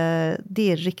det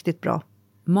är riktigt bra.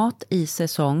 Mat i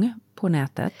säsong på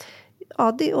nätet?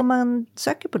 Ja, om man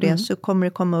söker på det så kommer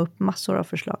det komma upp massor av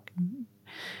förslag.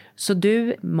 Så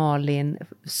du, Malin,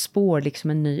 spår liksom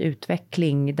en ny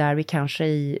utveckling där vi kanske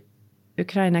i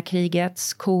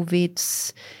Ukraina-krigets,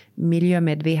 covids,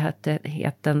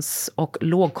 miljömedvetenhetens och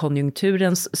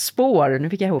lågkonjunkturens spår, nu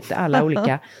fick jag ihop det, alla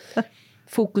olika,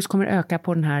 fokus kommer öka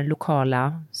på den här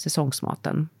lokala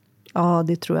säsongsmaten. Ja,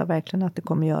 det tror jag verkligen att det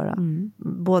kommer göra.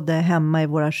 Både hemma i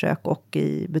våra kök och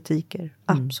i butiker,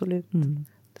 absolut.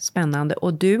 Spännande,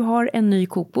 och du har en ny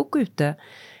kokbok ute,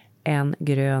 En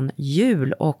grön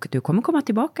jul, och du kommer komma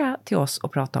tillbaka till oss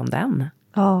och prata om den.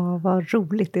 Ja, vad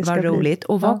roligt det ska bli. Vad roligt.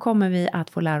 Och vad kommer vi att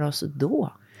få lära oss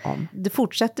då om? Det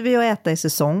fortsätter vi att äta i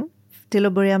säsong till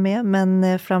att börja med.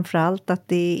 Men framförallt att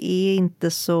det är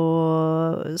inte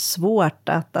så svårt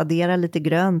att addera lite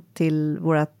grönt till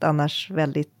vårt annars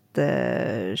väldigt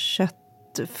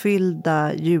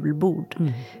köttfyllda julbord.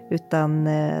 Utan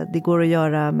det går att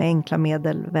göra med enkla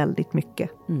medel väldigt mycket.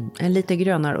 En lite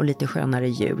grönare och lite skönare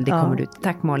jul. Det kommer du.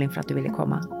 Tack Malin för att du ville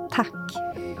komma. Tack.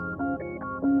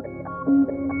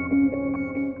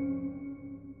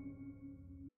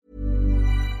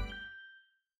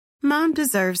 Mom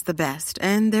deserves the best,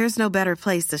 and there's no better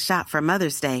place to shop for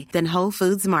Mother's Day than Whole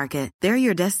Foods Market. They're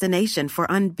your destination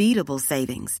for unbeatable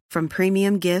savings, from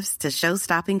premium gifts to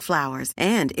show-stopping flowers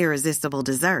and irresistible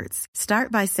desserts.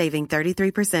 Start by saving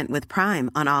 33% with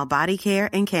Prime on all body care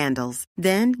and candles.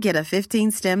 Then get a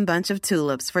 15-stem bunch of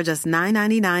tulips for just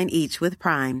 $9.99 each with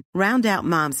Prime. Round out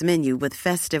Mom's menu with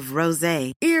festive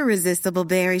rosé, irresistible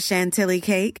berry chantilly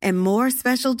cake, and more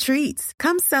special treats.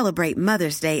 Come celebrate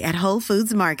Mother's Day at Whole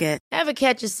Foods Market. Ever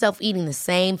catch yourself eating the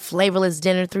same flavorless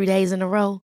dinner 3 days in a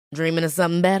row? Dreaming of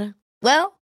something better?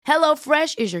 Well,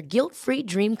 HelloFresh is your guilt-free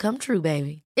dream come true,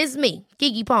 baby. It's me,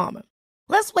 Keke Palmer.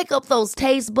 Let's wake up those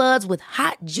taste buds with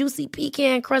hot, juicy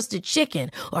pecan-crusted chicken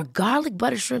or garlic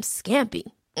butter shrimp scampi.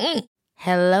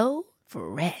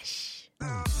 HelloFresh.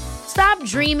 Stop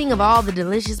dreaming of all the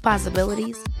delicious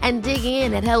possibilities and dig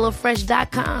in at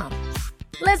HelloFresh.com.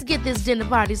 Let's get this dinner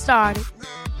party started.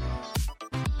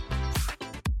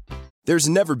 There's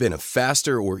never been a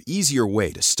faster or easier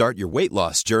way to start your weight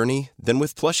loss journey than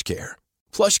with PlushCare.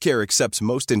 PlushCare accepts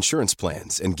most insurance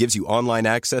plans and gives you online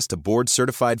access to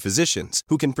board-certified physicians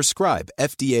who can prescribe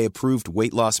FDA-approved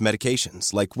weight loss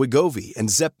medications like Wegovy and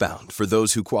Zepbound for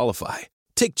those who qualify.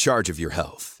 Take charge of your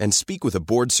health and speak with a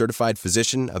board-certified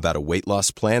physician about a weight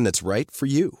loss plan that's right for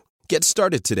you. Get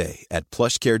started today at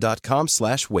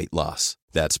plushcare.com/weightloss.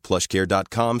 That's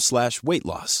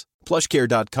plushcare.com/weightloss.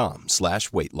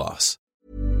 plushcare.com/weightloss.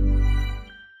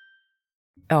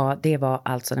 Ja, det var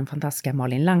alltså den fantastiska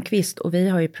Malin Landqvist, och vi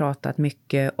har ju pratat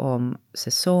mycket om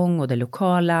säsong och det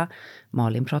lokala.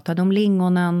 Malin pratade om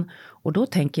lingonen, och då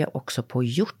tänker jag också på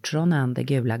hjortronen, det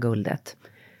gula guldet.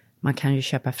 Man kan ju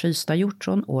köpa frysta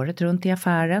hjortron året runt i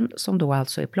affären som då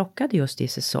alltså är plockade just i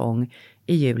säsong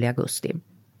i juli-augusti.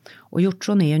 Och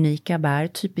hjortron är unika bär,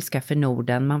 typiska för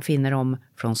Norden. Man finner dem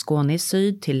från Skåne i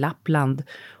syd till Lappland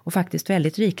och faktiskt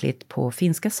väldigt rikligt på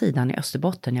finska sidan i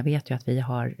Österbotten. Jag vet ju att vi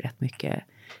har rätt mycket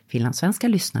finlandssvenska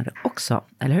lyssnare också.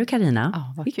 Eller hur Carina?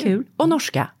 Ja, vad det är kul. Och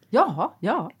norska.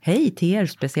 Ja. Hej till er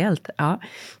speciellt. Ja.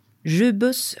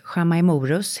 Rubus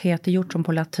chamaemorus heter hjortron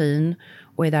på latin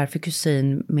och är därför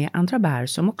kusin med andra bär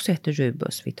som också heter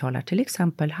rubus. Vi talar till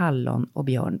exempel hallon och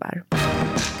björnbär.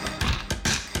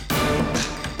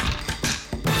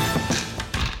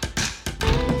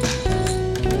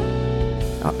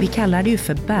 Ja, vi kallar det ju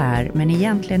för bär, men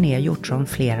egentligen är hjortron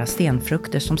flera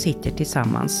stenfrukter som sitter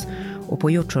tillsammans. Och på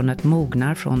hjortronet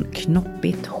mognar från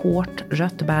knoppigt, hårt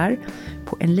rött bär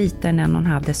på en liten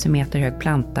 1,5 decimeter hög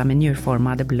planta med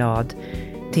njurformade blad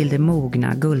till det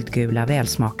mogna, guldgula,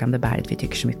 välsmakande bäret vi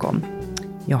tycker så mycket om.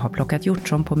 Jag har plockat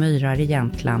hjortron på myrar i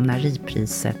Jämtland när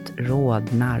ripriset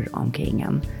rådnar omkring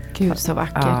en. Gud, så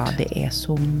vackert. Ja, det är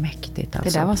så mäktigt.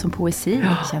 Alltså. Det där var som poesi,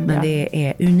 kände men jag. det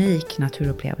är unik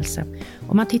naturupplevelse.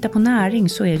 Om man tittar på näring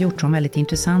så är hjortron väldigt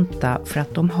intressanta för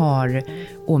att de har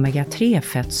omega-3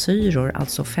 fettsyror,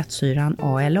 alltså fettsyran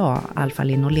ALA,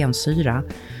 alfa-linolensyra,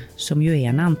 som ju är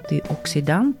en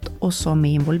antioxidant och som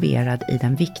är involverad i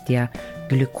den viktiga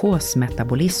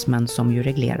glukosmetabolismen som ju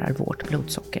reglerar vårt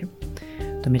blodsocker.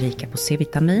 De är rika på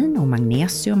C-vitamin och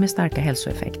magnesium med starka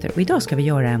hälsoeffekter. Och idag ska vi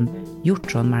göra en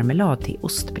hjortronmarmelad till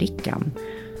ostbrickan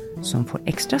som får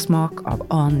extra smak av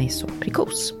anis och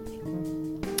aprikos.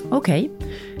 Okej,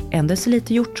 1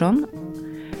 deciliter hjortron,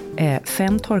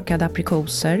 5 torkade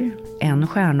aprikoser, 1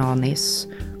 stjärnanis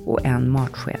och 1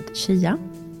 matsked chia.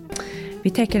 Vi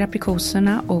täcker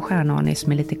aprikoserna och stjärnanis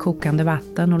med lite kokande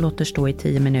vatten och låter stå i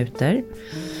 10 minuter.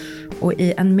 Och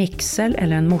i en mixer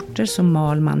eller en morter så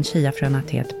mal man chiafröna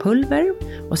till ett pulver.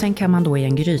 Och sen kan man då i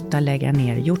en gryta lägga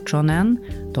ner hjortronen,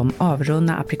 de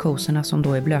avrunna aprikoserna som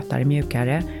då är blötare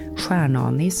mjukare,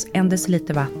 stjärnanis, 1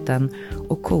 deciliter vatten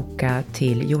och koka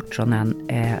till hjortronen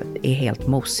är helt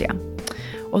mosiga.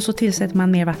 Och så tillsätter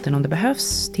man mer vatten om det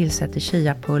behövs, tillsätter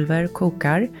chiapulver,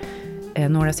 kokar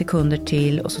några sekunder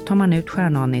till och så tar man ut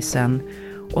stjärnanisen.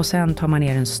 Och sen tar man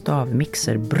ner en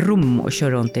stavmixer, brum, och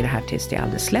kör runt i det här tills det är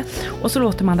alldeles lätt. Och så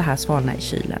låter man det här svalna i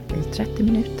kylen i 30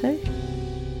 minuter.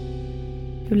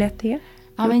 Hur lätt det är?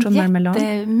 Ja, men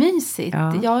jättemysigt.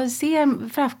 Ja. Jag ser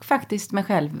faktiskt mig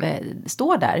själv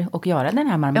stå där och göra den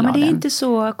här marmeladen. Ja, men det är inte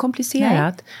så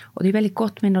komplicerat. Nej. Och det är väldigt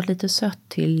gott med något lite sött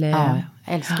till... Ja,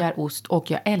 jag älskar ost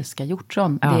och jag älskar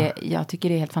hjortron. Ja. Jag tycker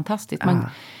det är helt fantastiskt.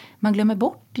 Man glömmer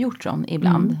bort hjortron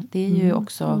ibland. Det är ju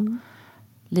också...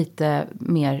 lite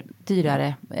mer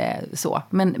dyrare så.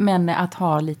 Men att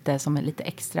ha lite som är lite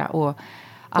extra. Och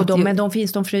men de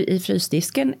finns i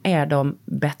frysdisken är de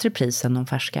bättre pris än de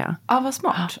färska. Ja, vad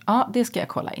smart. Ja, det ska jag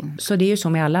kolla in. Så det är ju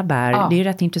som med alla bär. Ja. Det är ju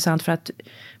rätt intressant för att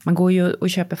man går ju och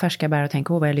köper färska bär och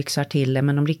tänker vad jag lyxar till det.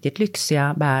 Men de riktigt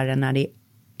lyxiga bären när det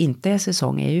inte är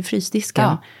säsong är ju frysdisken.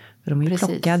 Ja, för de är ju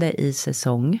plockade i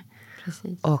säsong.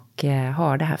 Precis. Och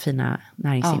har det här fina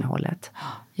näringsinnehållet. Ja.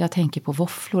 Jag tänker på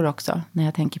våfflor också när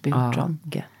jag tänker på hjortron.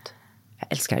 Ja, gött. Jag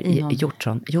älskar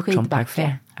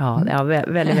hjortronparfait. Ja, det var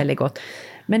väldigt, väldigt gott.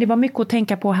 Men det var mycket att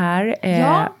tänka på här.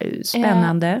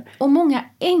 Spännande. Och många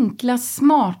enkla,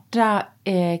 smarta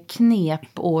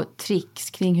knep och tricks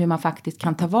kring hur man faktiskt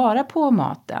kan ta vara på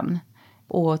maten.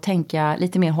 Och tänka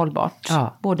lite mer hållbart.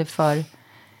 Ja. Både för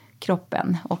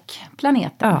kroppen och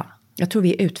planeten. Ja. Jag tror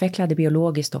vi utvecklade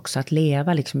biologiskt också att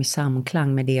leva liksom i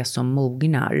samklang med det som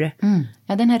mognar. Mm.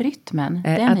 Ja, den här rytmen.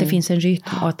 Att det finns en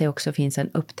rytm och att det också finns en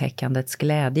upptäckandets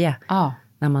glädje. Ja.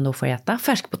 När man då får äta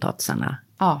färskpotatisarna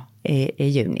i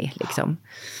juni. Liksom.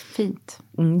 Fint.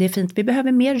 Det är fint. Vi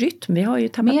behöver mer rytm. Vi har ju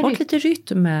tappat bort lite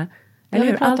rytm. Eller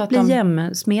hur? Allt blir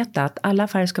jämsmetat. Alla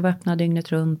affärer ska vara öppna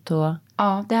dygnet runt. Och...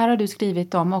 Ja, det här har du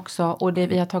skrivit om också. Och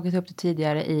vi har tagit upp det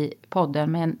tidigare i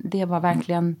podden. Men det var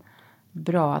verkligen...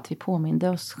 bra att vi påminde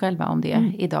oss själva om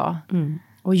det idag. Mm.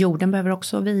 Och jorden behöver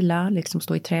också vila, liksom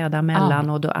stå i träda mellan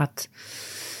och då att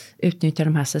utnyttja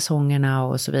de här säsongerna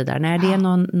och så vidare. Nej, det är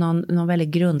någon väldigt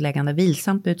grundläggande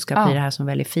vilsamt budskap i det här som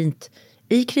är väldigt fint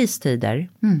i kristider.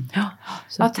 Mm.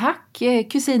 Ja, tack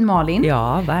kusin Malin.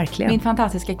 Ja, verkligen. Min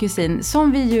fantastiska kusin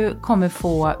som vi ju kommer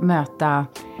få möta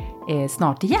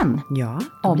snart igen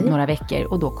om några veckor.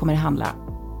 Och då kommer det handla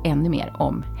ännu mer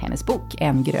om hennes bok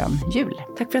En grön jul.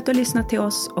 Tack för att du har lyssnat till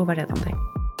oss och var rädd om dig.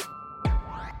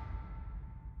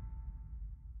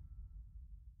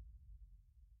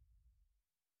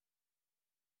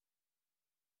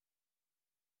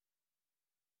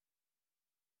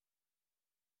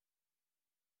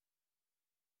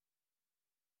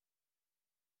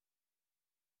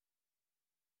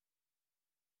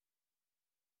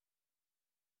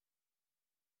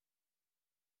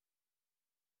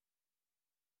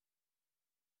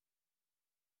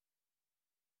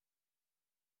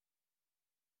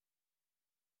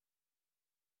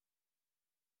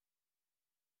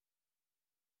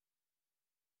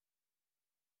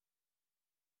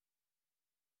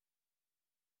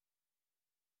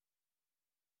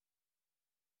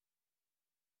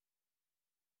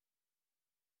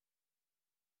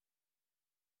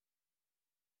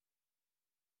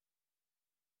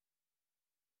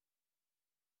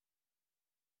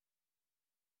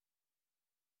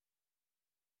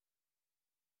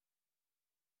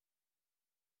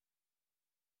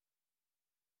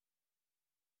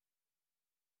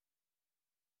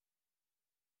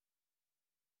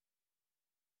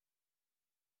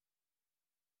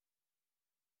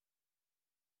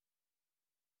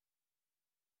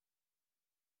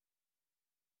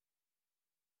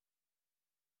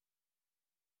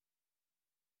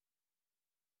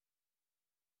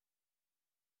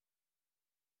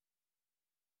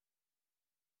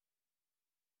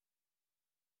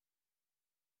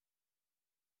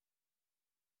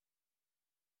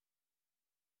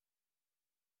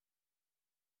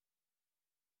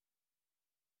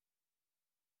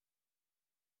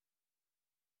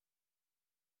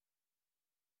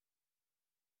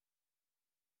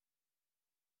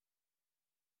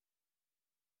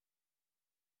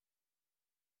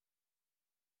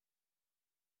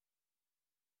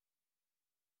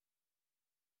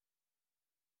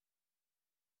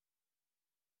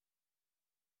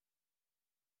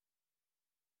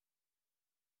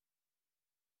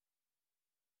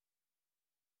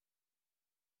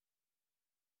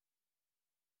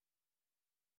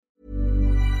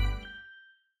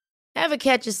 Ever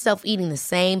catch yourself eating the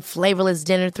same flavorless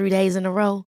dinner 3 days in a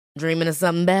row? Dreaming of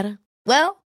something better?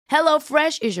 Well,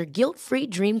 HelloFresh is your guilt-free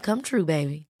dream come true,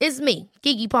 baby. It's me,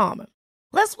 Keke Palmer.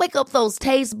 Let's wake up those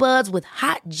taste buds with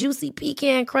hot, juicy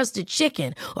pecan-crusted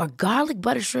chicken or garlic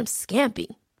butter shrimp scampi.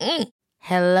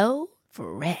 Hello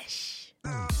Fresh.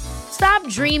 Stop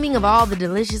dreaming of all the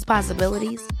delicious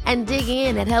possibilities and dig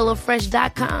in at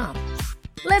HelloFresh.com.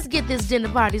 Let's get this dinner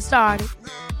party started.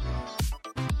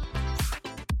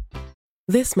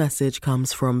 This message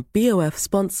comes from BOF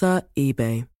sponsor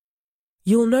eBay.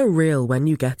 You'll know real when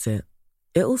you get it.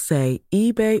 It'll say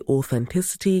eBay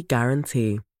Authenticity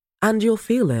Guarantee. And you'll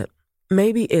feel it.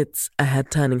 Maybe it's a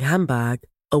head-turning handbag,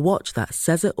 a watch that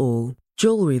says it all,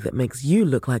 jewelry that makes you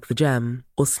look like the gem,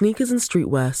 or sneakers and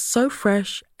streetwear so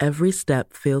fresh every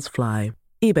step feels fly.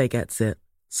 eBay gets it.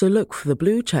 So look for the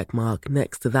blue check mark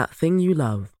next to that thing you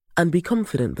love. And be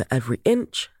confident that every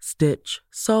inch, stitch,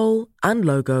 sole, and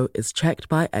logo is checked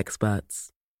by experts.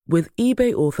 With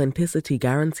eBay Authenticity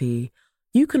Guarantee,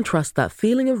 you can trust that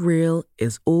feeling of real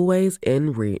is always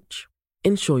in reach.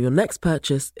 Ensure your next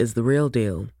purchase is the real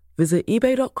deal. Visit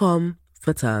eBay.com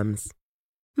for terms.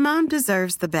 Mom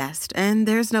deserves the best, and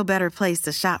there's no better place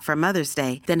to shop for Mother's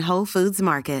Day than Whole Foods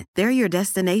Market. They're your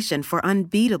destination for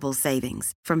unbeatable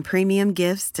savings, from premium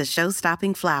gifts to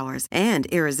show-stopping flowers and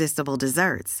irresistible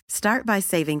desserts. Start by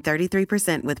saving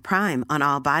 33% with Prime on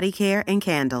all body care and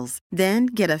candles. Then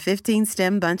get a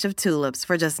 15-stem bunch of tulips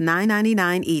for just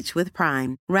 $9.99 each with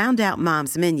Prime. Round out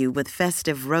Mom's menu with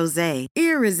festive rosé,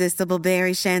 irresistible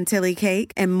berry chantilly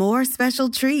cake, and more special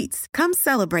treats. Come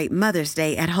celebrate Mother's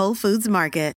Day at Whole Foods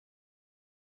Market.